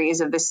remote areas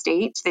of the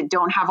state that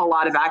don't have a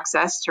lot of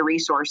access to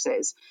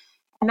resources.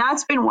 And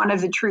that's been one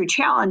of the true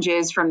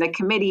challenges from the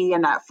committee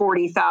and that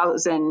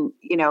 40,000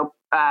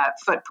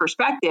 foot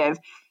perspective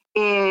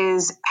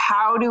is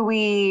how do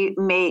we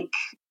make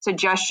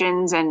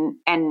suggestions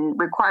and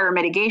require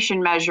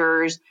mitigation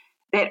measures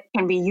that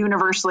can be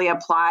universally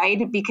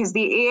applied, because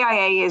the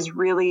AIA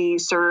really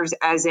serves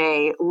as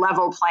a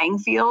level playing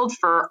field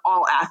for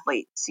all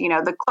athletes.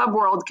 The club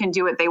world can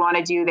do what they want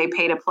to do. They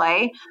pay to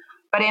play.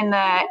 But in the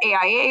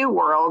AIA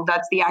world,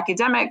 that's the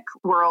academic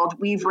world,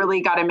 we've really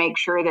got to make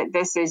sure that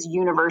this is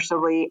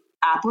universally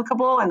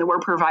applicable and that we're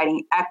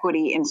providing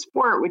equity in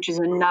sport, which is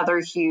another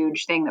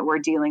huge thing that we're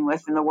dealing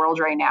with in the world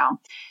right now.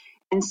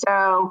 And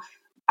so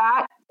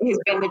that has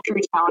been the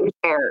true challenge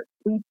there.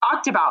 We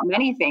talked about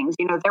many things.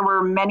 There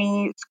were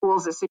many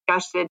schools that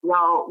suggested,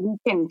 well, we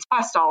can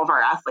test all of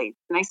our athletes.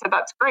 And I said,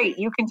 that's great.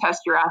 You can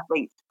test your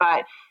athletes.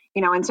 But,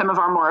 in some of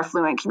our more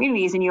affluent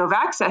communities, and you have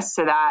access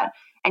to that,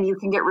 and you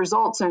can get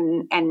results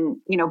and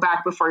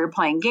back before you're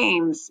playing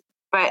games.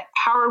 But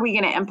how are we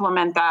going to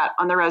implement that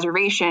on the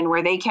reservation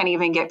where they can't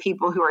even get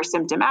people who are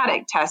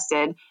symptomatic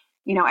tested,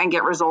 and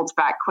get results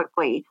back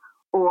quickly?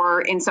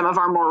 Or in some of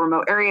our more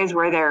remote areas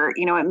where they're,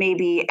 it may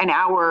be an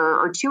hour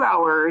or 2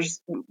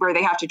 hours where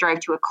they have to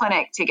drive to a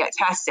clinic to get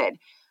tested.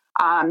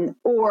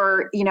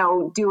 Or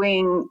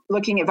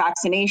looking at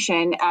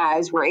vaccination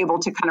as we're able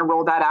to kind of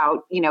roll that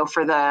out,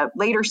 for the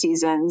later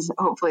seasons,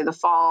 hopefully the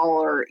fall,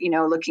 or,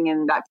 looking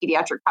in that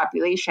pediatric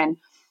population.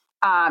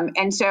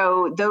 And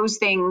so those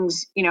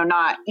things,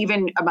 not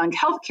even among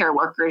healthcare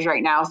workers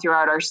right now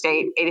throughout our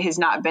state, it has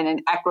not been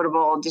an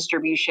equitable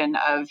distribution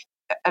of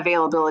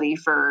availability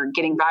for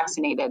getting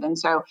vaccinated. And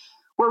so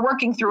we're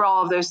working through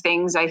all of those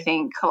things, I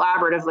think,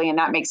 collaboratively, and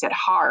that makes it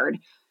hard.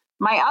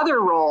 My other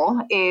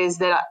role is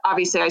that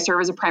obviously I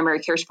serve as a primary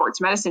care sports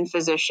medicine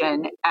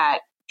physician at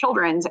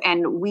Children's,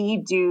 and we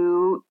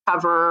do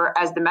cover,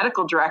 as the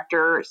medical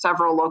director,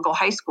 several local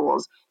high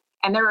schools,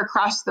 and they're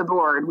across the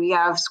board. We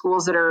have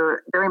schools that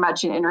are very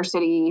much in inner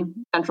city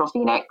central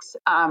Phoenix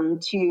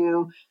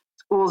to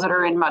schools that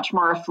are in much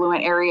more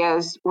affluent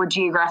areas. We're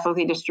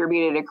geographically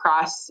distributed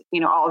across,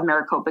 all of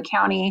Maricopa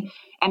County.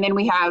 And then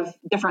we have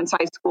different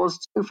size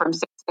schools too, from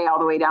 6A all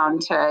the way down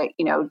to,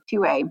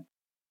 2A.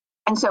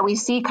 And so we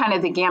see kind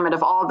of the gamut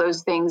of all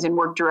those things and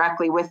work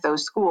directly with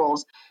those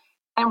schools.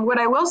 And what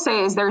I will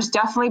say is there's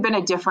definitely been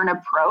a different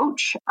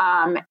approach,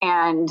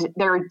 and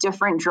there are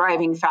different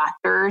driving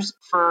factors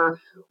for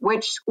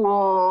which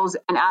schools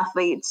and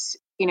athletes,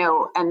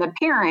 and the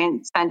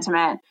parent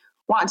sentiment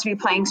want to be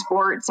playing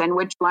sports and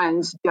which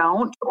ones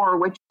don't, or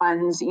which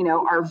ones,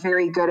 are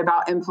very good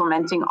about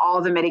implementing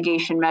all the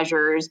mitigation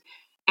measures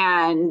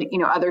and,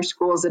 other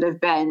schools that have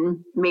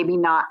been maybe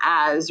not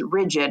as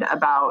rigid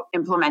about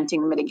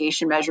implementing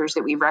mitigation measures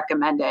that we've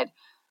recommended.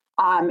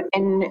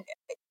 And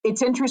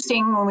it's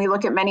interesting when we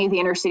look at many of the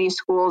inner city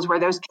schools where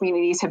those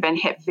communities have been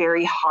hit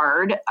very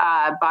hard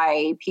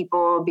by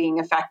people being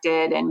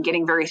affected and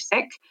getting very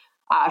sick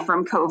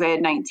from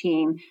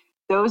COVID-19.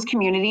 Those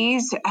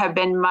communities have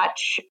been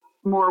much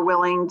more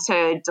willing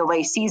to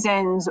delay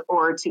seasons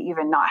or to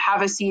even not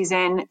have a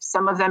season.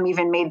 Some of them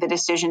even made the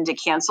decision to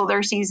cancel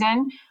their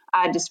season,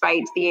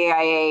 despite the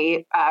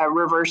AIA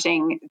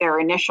reversing their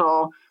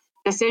initial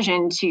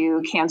decision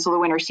to cancel the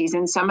winter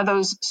season. Some of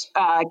those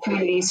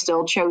communities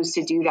still chose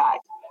to do that.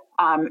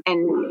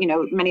 And,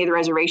 many of the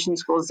reservation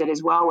schools did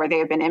as well, where they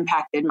have been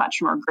impacted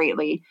much more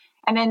greatly.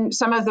 And then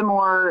some of the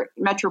more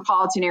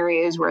metropolitan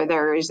areas where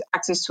there's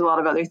access to a lot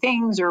of other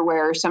things, or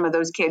where some of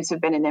those kids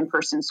have been in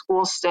in-person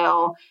school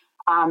still,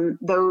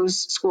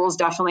 those schools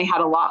definitely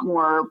had a lot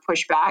more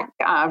pushback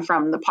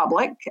from the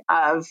public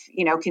of,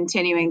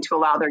 continuing to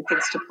allow their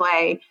kids to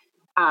play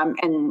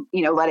and,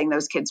 letting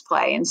those kids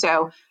play. And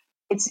so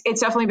it's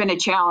definitely been a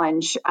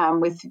challenge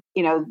with,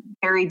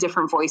 very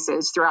different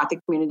voices throughout the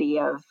community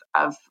of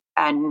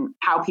and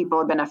how people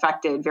have been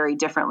affected very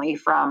differently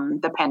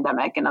from the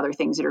pandemic and other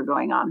things that are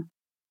going on.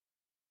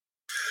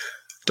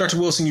 Dr.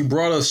 Wilson, you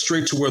brought us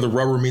straight to where the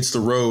rubber meets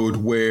the road,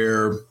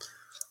 where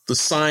the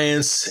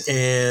science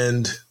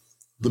and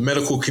the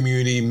medical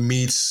community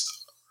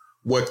meets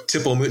what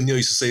Tip O'Neill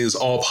used to say is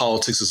all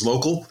politics is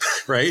local,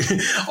 right?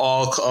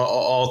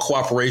 all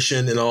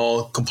cooperation and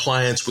all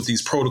compliance with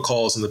these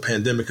protocols in the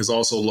pandemic is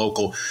also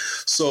local.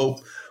 So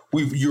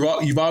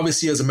you've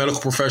obviously, as a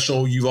medical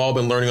professional, you've all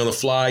been learning on the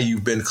fly.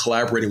 You've been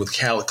collaborating with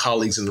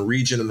colleagues in the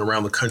region and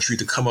around the country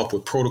to come up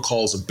with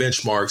protocols and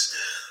benchmarks.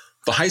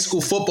 The high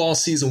school football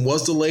season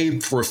was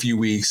delayed for a few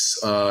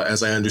weeks,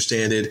 as I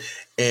understand it,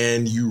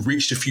 and you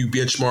reached a few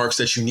benchmarks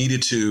that you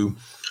needed to.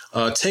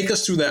 Take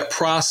us through that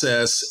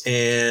process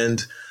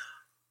and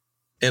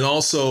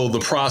also the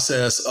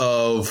process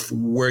of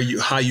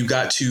how you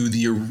got to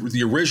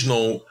the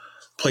original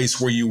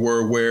place where you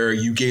were, where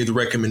you gave the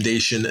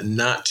recommendation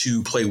not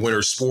to play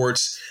winter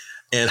sports,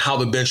 and how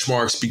the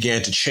benchmarks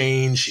began to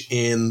change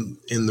in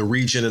the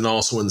region and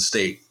also in the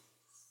state.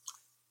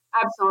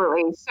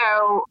 Absolutely.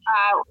 So,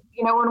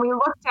 when we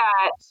looked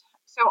at,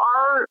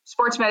 our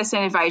Sports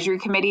Medicine Advisory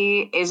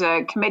Committee is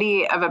a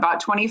committee of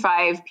about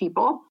 25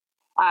 people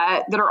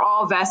that are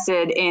all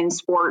vested in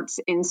sports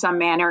in some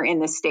manner in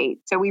the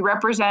state. So we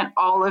represent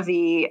all of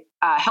the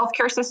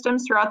healthcare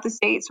systems throughout the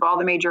state, so all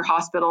the major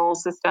hospital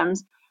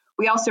systems.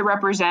 We also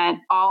represent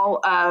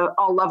all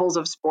levels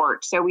of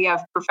sport. So we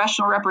have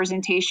professional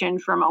representation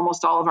from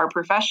almost all of our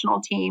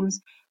professional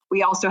teams.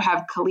 We also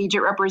have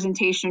collegiate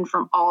representation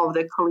from all of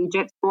the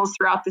collegiate schools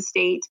throughout the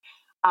state.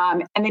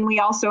 And then we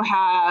also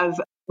have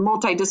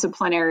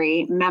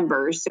multidisciplinary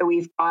members. So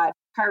we've got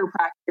a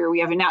chiropractor, we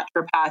have a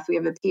naturopath, we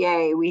have a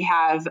PA, we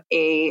have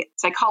a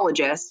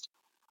psychologist.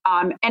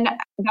 And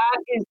that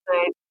is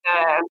the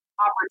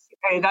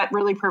opportunity that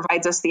really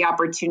provides us the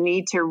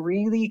opportunity to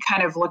really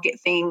kind of look at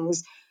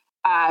things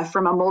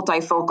from a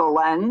multifocal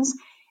lens.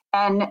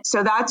 And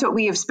so that's what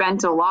we have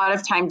spent a lot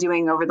of time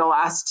doing over the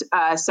last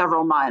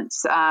several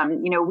months.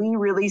 We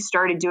really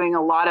started doing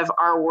a lot of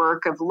our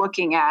work of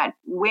looking at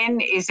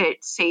when is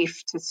it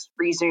safe to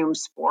resume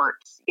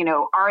sports?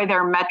 Are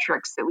there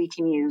metrics that we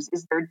can use?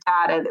 Is there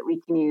data that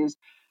we can use?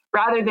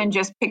 Rather than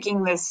just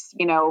picking this,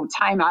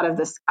 time out of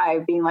the sky,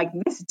 being like,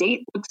 this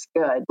date looks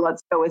good,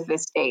 let's go with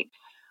this date.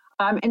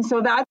 And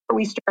so that's where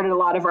we started a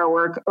lot of our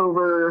work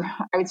over,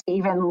 I would say,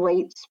 even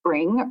late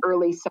spring,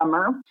 early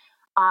summer.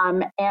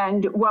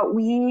 And what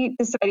we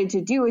decided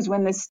to do is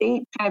when the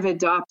state kind of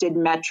adopted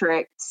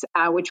metrics,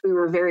 which we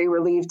were very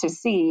relieved to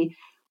see,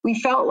 we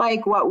felt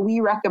like what we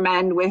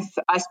recommend with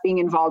us being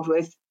involved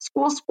with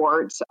school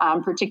sports,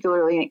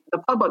 particularly the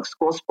public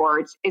school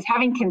sports, is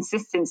having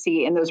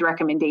consistency in those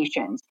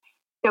recommendations.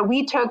 So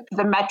we took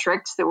the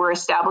metrics that were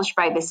established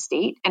by the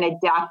state and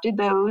adapted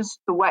those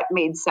to what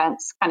made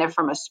sense kind of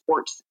from a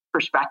sports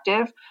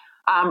perspective,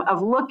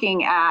 of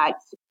looking at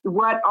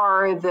what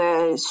are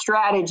the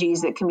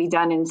strategies that can be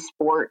done in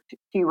sport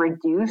to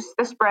reduce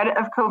the spread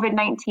of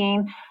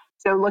COVID-19.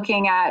 So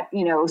looking at,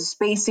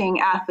 spacing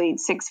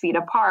athletes 6 feet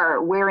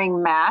apart,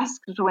 wearing masks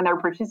when they're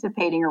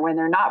participating or when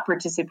they're not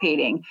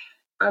participating,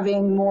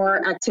 having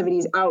more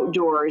activities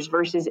outdoors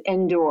versus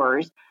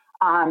indoors.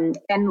 And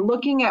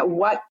looking at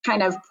what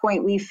kind of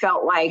point we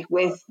felt like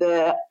with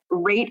the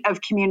rate of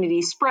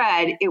community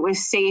spread, it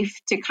was safe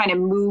to kind of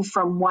move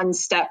from one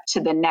step to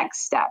the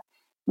next step,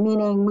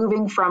 meaning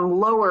moving from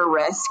lower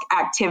risk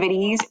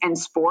activities and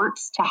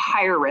sports to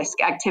higher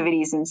risk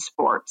activities and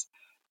sports.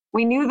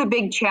 We knew the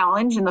big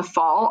challenge in the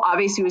fall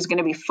obviously was going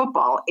to be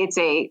football. It's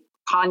a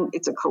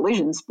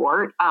collision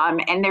sport,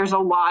 and there's a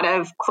lot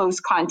of close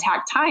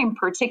contact time,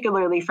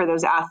 particularly for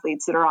those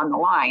athletes that are on the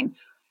line.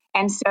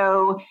 And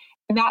so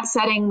in that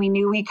setting, we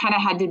knew we kind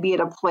of had to be at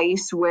a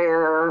place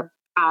where,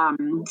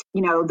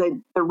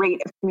 the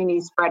rate of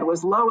community spread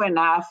was low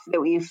enough that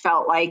we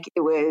felt like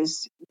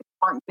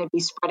weren't going to be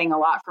spreading a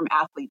lot from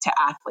athlete to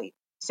athlete.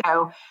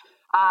 So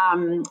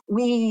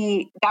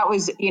that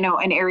was,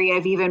 an area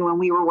of, even when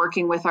we were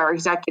working with our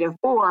executive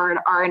board,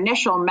 our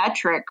initial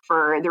metric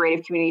for the rate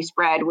of community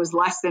spread was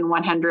less than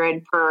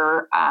 100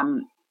 per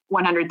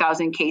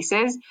 100,000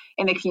 cases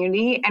in the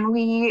community. And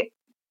we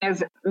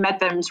have met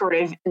them sort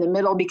of in the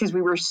middle because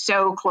we were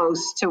so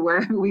close to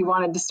where we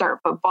wanted to start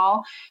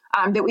football,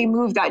 that we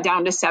moved that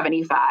down to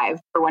 75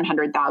 per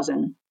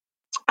 100,000.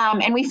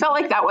 And we felt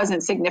like that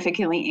wasn't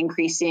significantly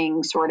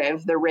increasing sort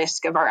of the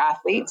risk of our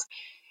athletes.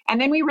 And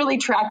then we really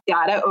tracked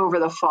data over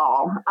the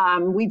fall.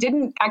 We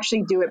didn't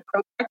actually do it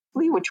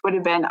prospectively, which would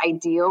have been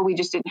ideal. We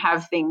just didn't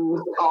have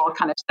things all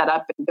kind of set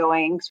up and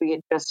going. So we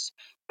had just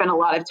spent a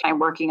lot of time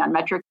working on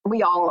metrics.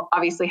 We all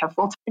obviously have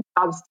full-time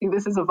jobs too.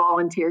 This is a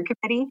volunteer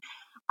committee.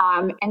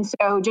 And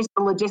so just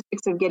the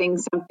logistics of getting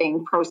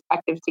something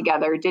prospective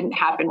together didn't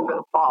happen for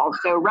the fall.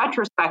 So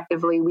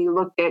retrospectively, we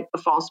looked at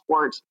the fall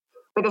sports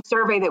with a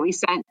survey that we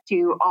sent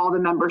to all the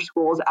member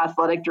schools,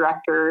 athletic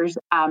directors,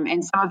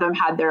 and some of them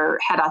had their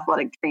head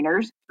athletic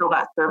trainers fill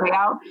that survey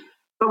out.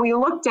 But we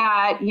looked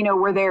at,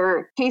 were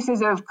there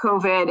cases of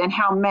COVID and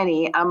how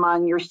many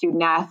among your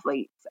student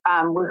athletes?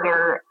 Were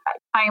there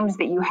times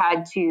that you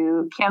had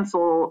to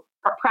cancel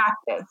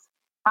practice?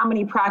 How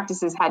many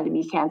practices had to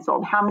be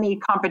canceled? How many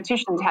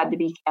competitions had to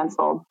be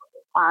canceled?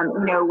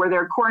 Were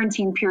there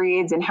quarantine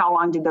periods and how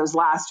long did those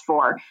last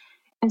for?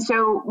 And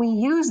so we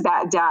used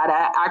that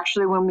data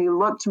actually when we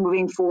looked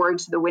moving forward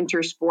to the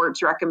winter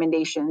sports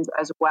recommendations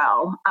as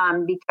well,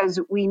 because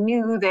we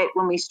knew that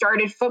when we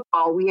started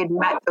football, we had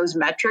met those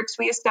metrics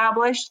we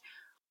established.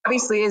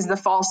 Obviously, as the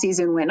fall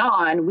season went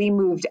on, we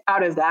moved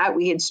out of that.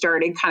 We had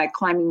started kind of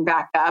climbing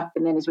back up.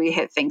 And then as we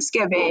hit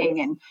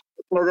Thanksgiving and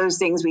those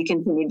things, we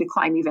continued to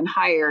climb even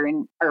higher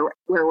and or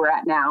where we're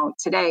at now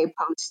today,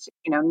 post,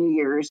 New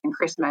Year's and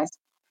Christmas.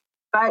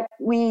 But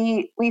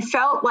we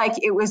felt like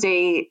it was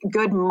a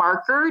good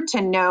marker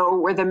to know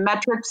where the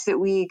metrics that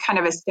we kind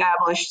of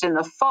established in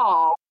the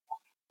fall,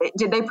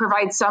 did they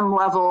provide some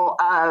level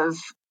of,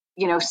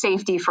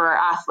 safety for our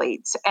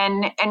athletes?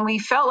 And we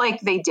felt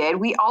like they did.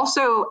 We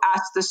also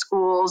asked the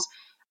schools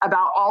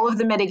about all of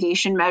the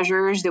mitigation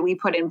measures that we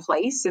put in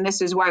place. And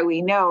this is why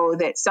we know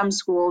that some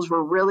schools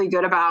were really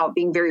good about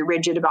being very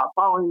rigid about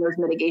following those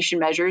mitigation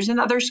measures. And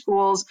other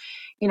schools,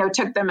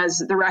 took them as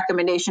the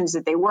recommendations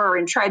that they were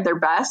and tried their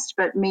best,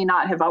 but may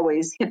not have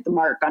always hit the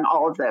mark on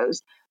all of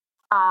those.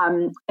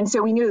 And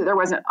so we knew that there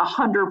wasn't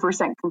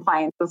 100%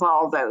 compliance with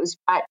all of those.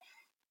 But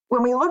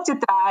when we looked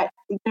at that,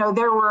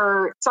 there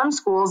were some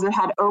schools that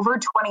had over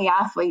 20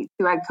 athletes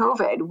who had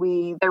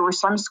COVID. There were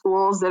some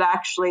schools that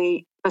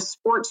actually the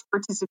sports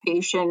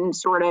participation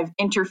sort of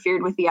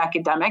interfered with the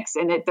academics,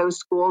 and that those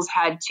schools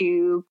had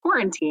to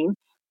quarantine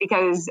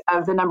because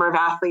of the number of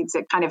athletes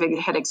that kind of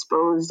had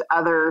exposed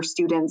other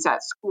students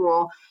at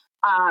school.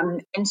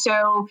 And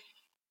so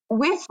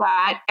with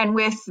that, and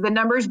with the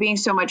numbers being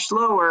so much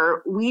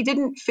lower, we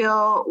didn't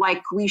feel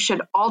like we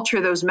should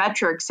alter those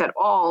metrics at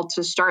all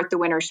to start the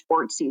winter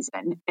sports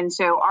season. And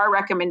so our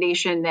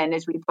recommendation then,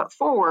 as we put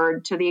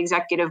forward to the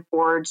executive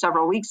board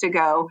several weeks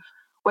ago,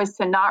 was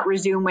to not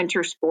resume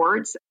winter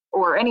sports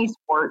or any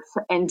sports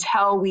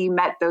until we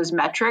met those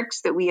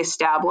metrics that we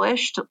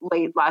established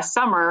late last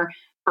summer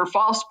for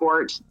fall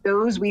sports.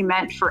 Those we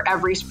meant for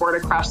every sport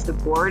across the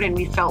board. And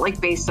we felt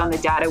like, based on the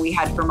data we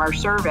had from our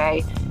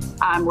survey,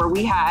 where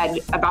we had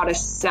about a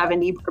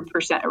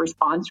 70%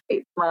 response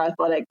rate from our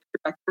athletic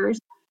directors,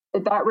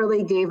 that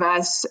really gave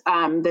us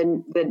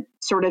the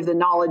sort of the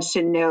knowledge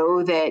to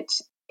know that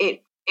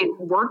it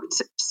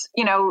worked,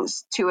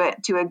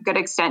 to a good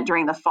extent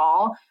during the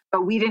fall,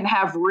 but we didn't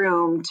have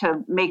room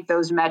to make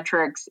those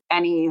metrics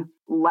any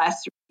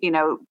less,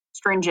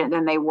 stringent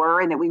than they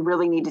were, and that we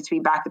really needed to be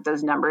back at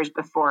those numbers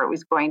before it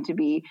was going to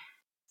be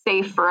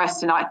safe for us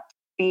to not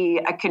be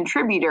a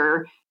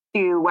contributor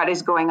to what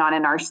is going on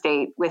in our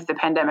state with the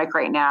pandemic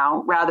right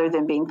now, rather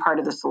than being part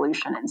of the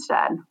solution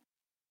instead.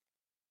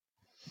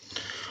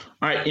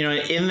 All right.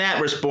 In that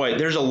response,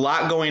 there's a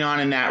lot going on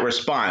in that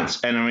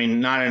response. And I mean,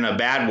 not in a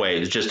bad way.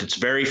 It's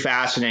very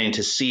fascinating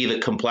to see the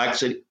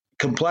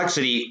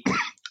complexity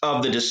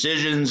of the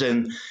decisions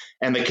and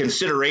the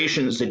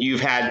considerations that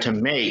you've had to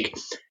make.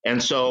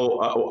 And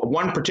so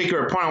one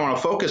particular point I want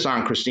to focus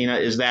on, Kristina,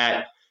 is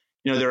that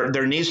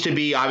there needs to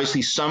be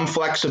obviously some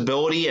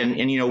flexibility,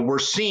 and we're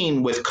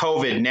seeing with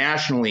COVID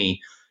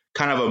nationally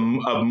kind of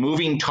a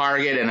moving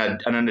target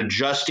and an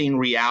adjusting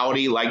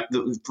reality. Like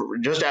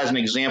just as an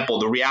example,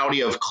 the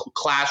reality of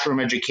classroom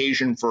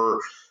education for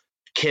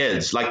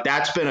kids, like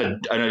that's been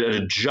an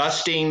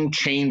adjusting,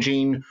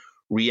 changing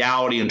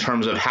reality in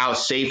terms of how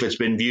safe it's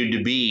been viewed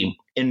to be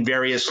in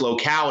various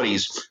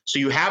localities. So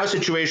you have a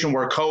situation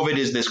where COVID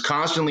is this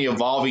constantly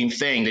evolving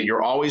thing that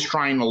you're always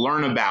trying to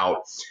learn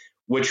about,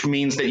 which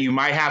means that you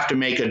might have to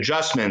make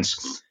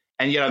adjustments.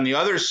 And yet on the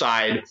other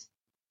side,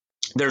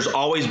 there's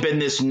always been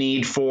this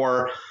need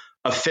for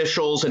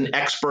officials and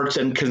experts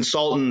and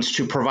consultants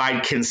to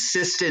provide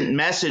consistent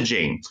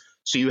messaging.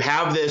 So you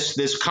have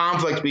this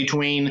conflict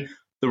between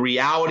the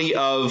reality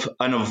of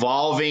an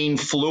evolving,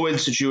 fluid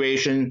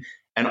situation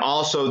and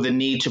also the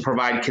need to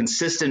provide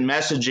consistent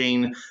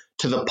messaging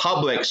to the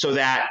public so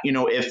that,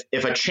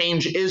 if a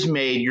change is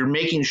made, you're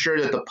making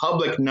sure that the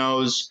public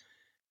knows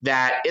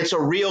that it's a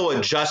real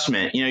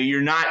adjustment.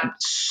 You're not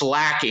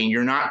slacking,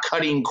 you're not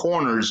cutting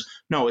corners.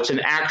 No, it's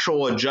an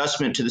actual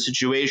adjustment to the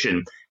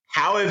situation.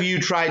 How have you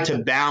tried to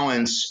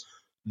balance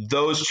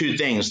those two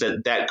things,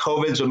 that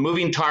COVID's a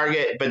moving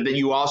target, but that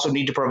you also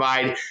need to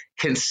provide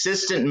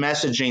consistent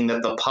messaging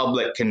that the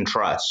public can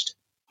trust?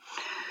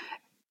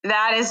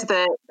 That's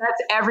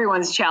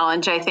everyone's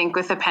challenge, I think,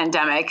 with the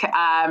pandemic.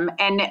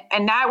 And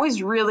that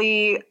was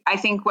really, I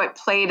think, what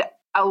played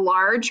a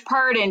large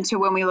part into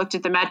when we looked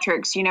at the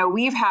metrics.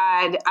 We've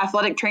had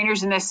athletic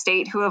trainers in this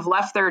state who have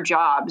left their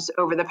jobs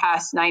over the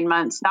past 9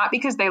 months, not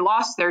because they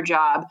lost their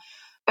job,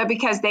 but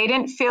because they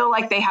didn't feel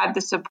like they had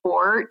the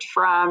support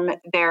from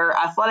their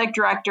athletic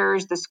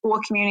directors, the school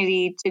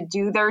community, to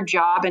do their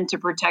job and to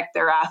protect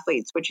their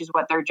athletes, which is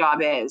what their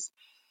job is.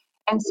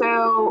 And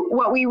so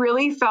what we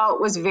really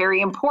felt was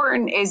very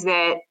important is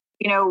that,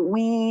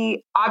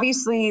 we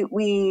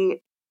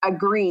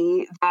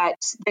agree that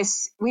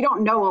we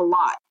don't know a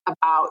lot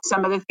about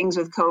some of the things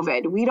with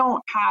COVID. We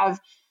don't have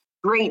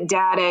great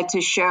data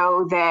to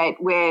show that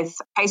with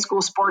high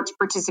school sports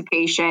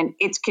participation,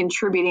 it's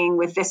contributing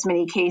with this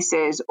many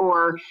cases,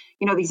 or,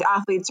 these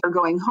athletes are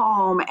going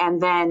home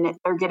and then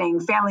they're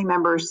getting family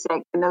members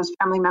sick, and those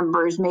family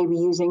members may be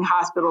using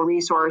hospital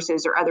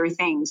resources or other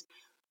things.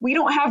 We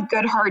don't have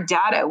good hard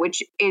data,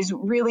 which is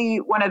really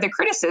one of the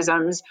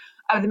criticisms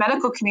of the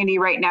medical community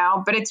right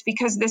now, but it's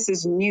because this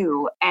is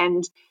new.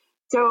 And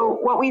so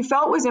what we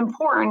felt was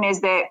important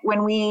is that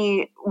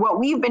what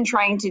we've been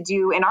trying to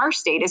do in our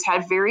state is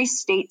have very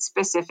state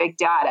specific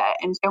data.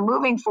 And so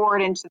moving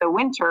forward into the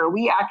winter,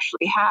 we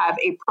actually have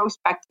a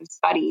prospective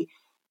study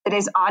that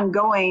is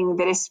ongoing,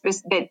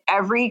 that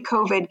every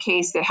COVID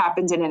case that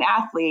happens in an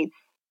athlete,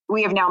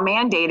 we have now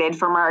mandated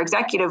from our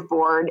executive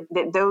board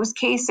that those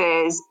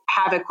cases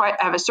have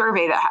a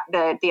survey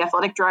that the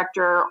athletic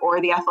director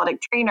or the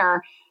athletic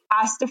trainer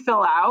has to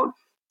fill out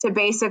to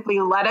basically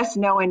let us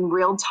know in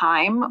real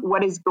time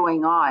what is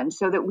going on,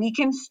 so that we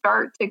can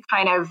start to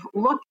kind of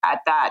look at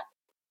that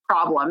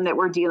problem that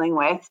we're dealing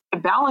with to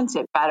balance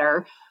it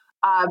better.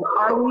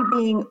 Are we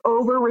being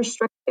over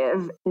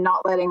restrictive,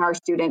 not letting our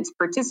students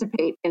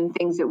participate in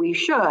things that we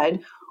should?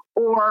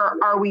 Or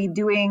are we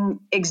doing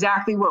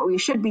exactly what we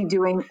should be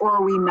doing, or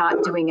are we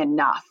not doing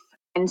enough?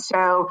 And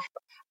so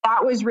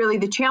that was really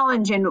the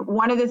challenge. And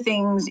one of the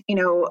things,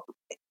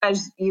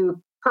 as you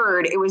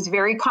heard, it was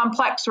very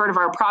complex, sort of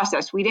our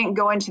process. We didn't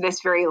go into this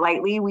very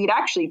lightly. We'd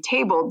actually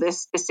tabled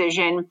this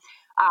decision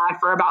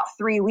for about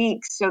 3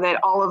 weeks so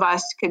that all of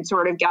us could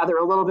sort of gather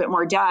a little bit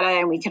more data,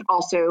 and we could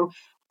also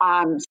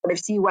sort of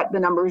see what the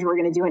numbers were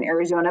going to do in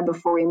Arizona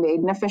before we made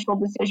an official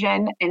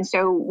decision. And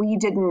so we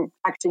didn't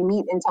actually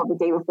meet until the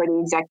day before the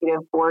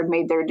executive board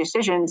made their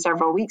decision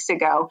several weeks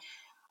ago.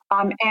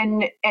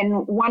 And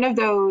one of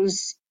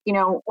those,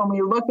 when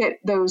we look at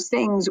those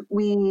things,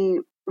 we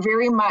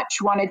very much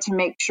wanted to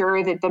make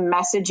sure that the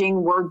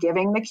messaging we're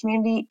giving the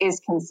community is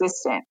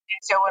consistent.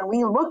 So when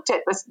we looked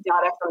at this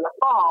data from the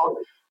fall,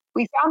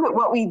 we found that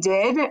what we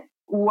did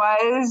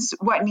was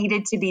what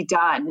needed to be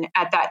done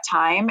at that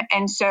time.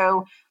 And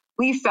so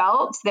we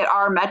felt that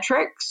our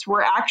metrics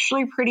were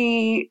actually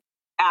pretty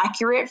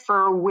accurate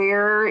for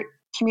where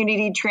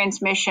community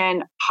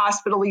transmission,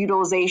 hospital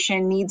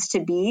utilization needs to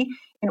be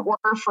in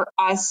order for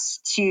us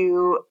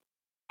to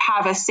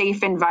have a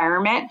safe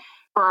environment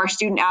for our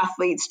student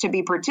athletes to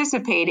be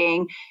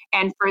participating,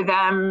 and for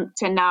them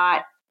to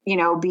not,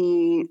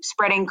 be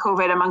spreading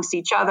COVID amongst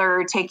each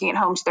other, taking it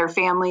home to their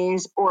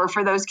families, or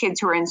for those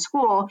kids who are in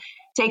school,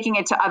 taking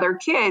it to other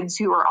kids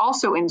who are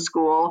also in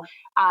school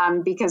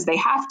because they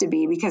have to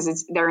be,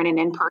 because they're in an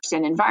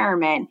in-person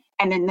environment,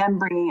 and then them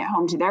bringing it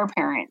home to their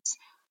parents.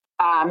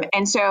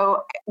 And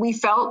so we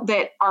felt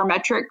that our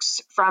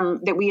metrics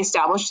that we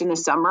established in the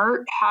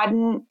summer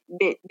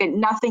that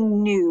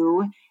nothing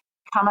new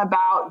come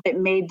about that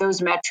made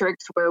those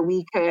metrics where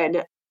we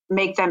could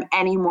make them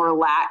any more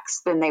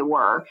lax than they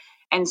were.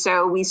 And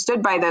so we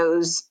stood by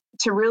those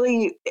to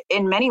really,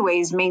 in many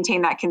ways,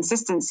 maintain that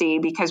consistency,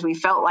 because we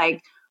felt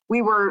like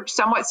we were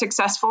somewhat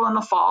successful in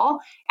the fall,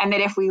 and that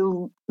if we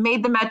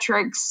made the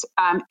metrics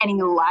any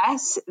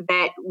less,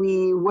 that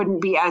we wouldn't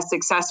be as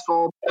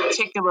successful,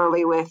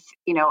 particularly with,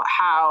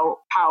 how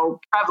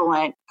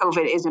prevalent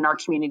COVID is in our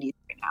communities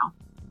right now.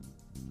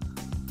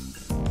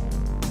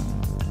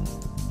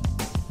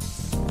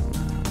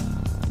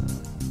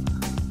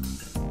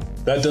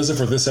 That does it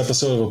for this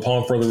episode of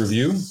Upon Further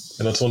Review.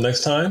 And until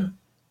next time,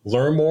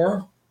 learn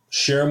more,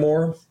 share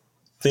more,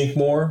 think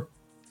more,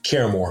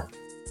 care more.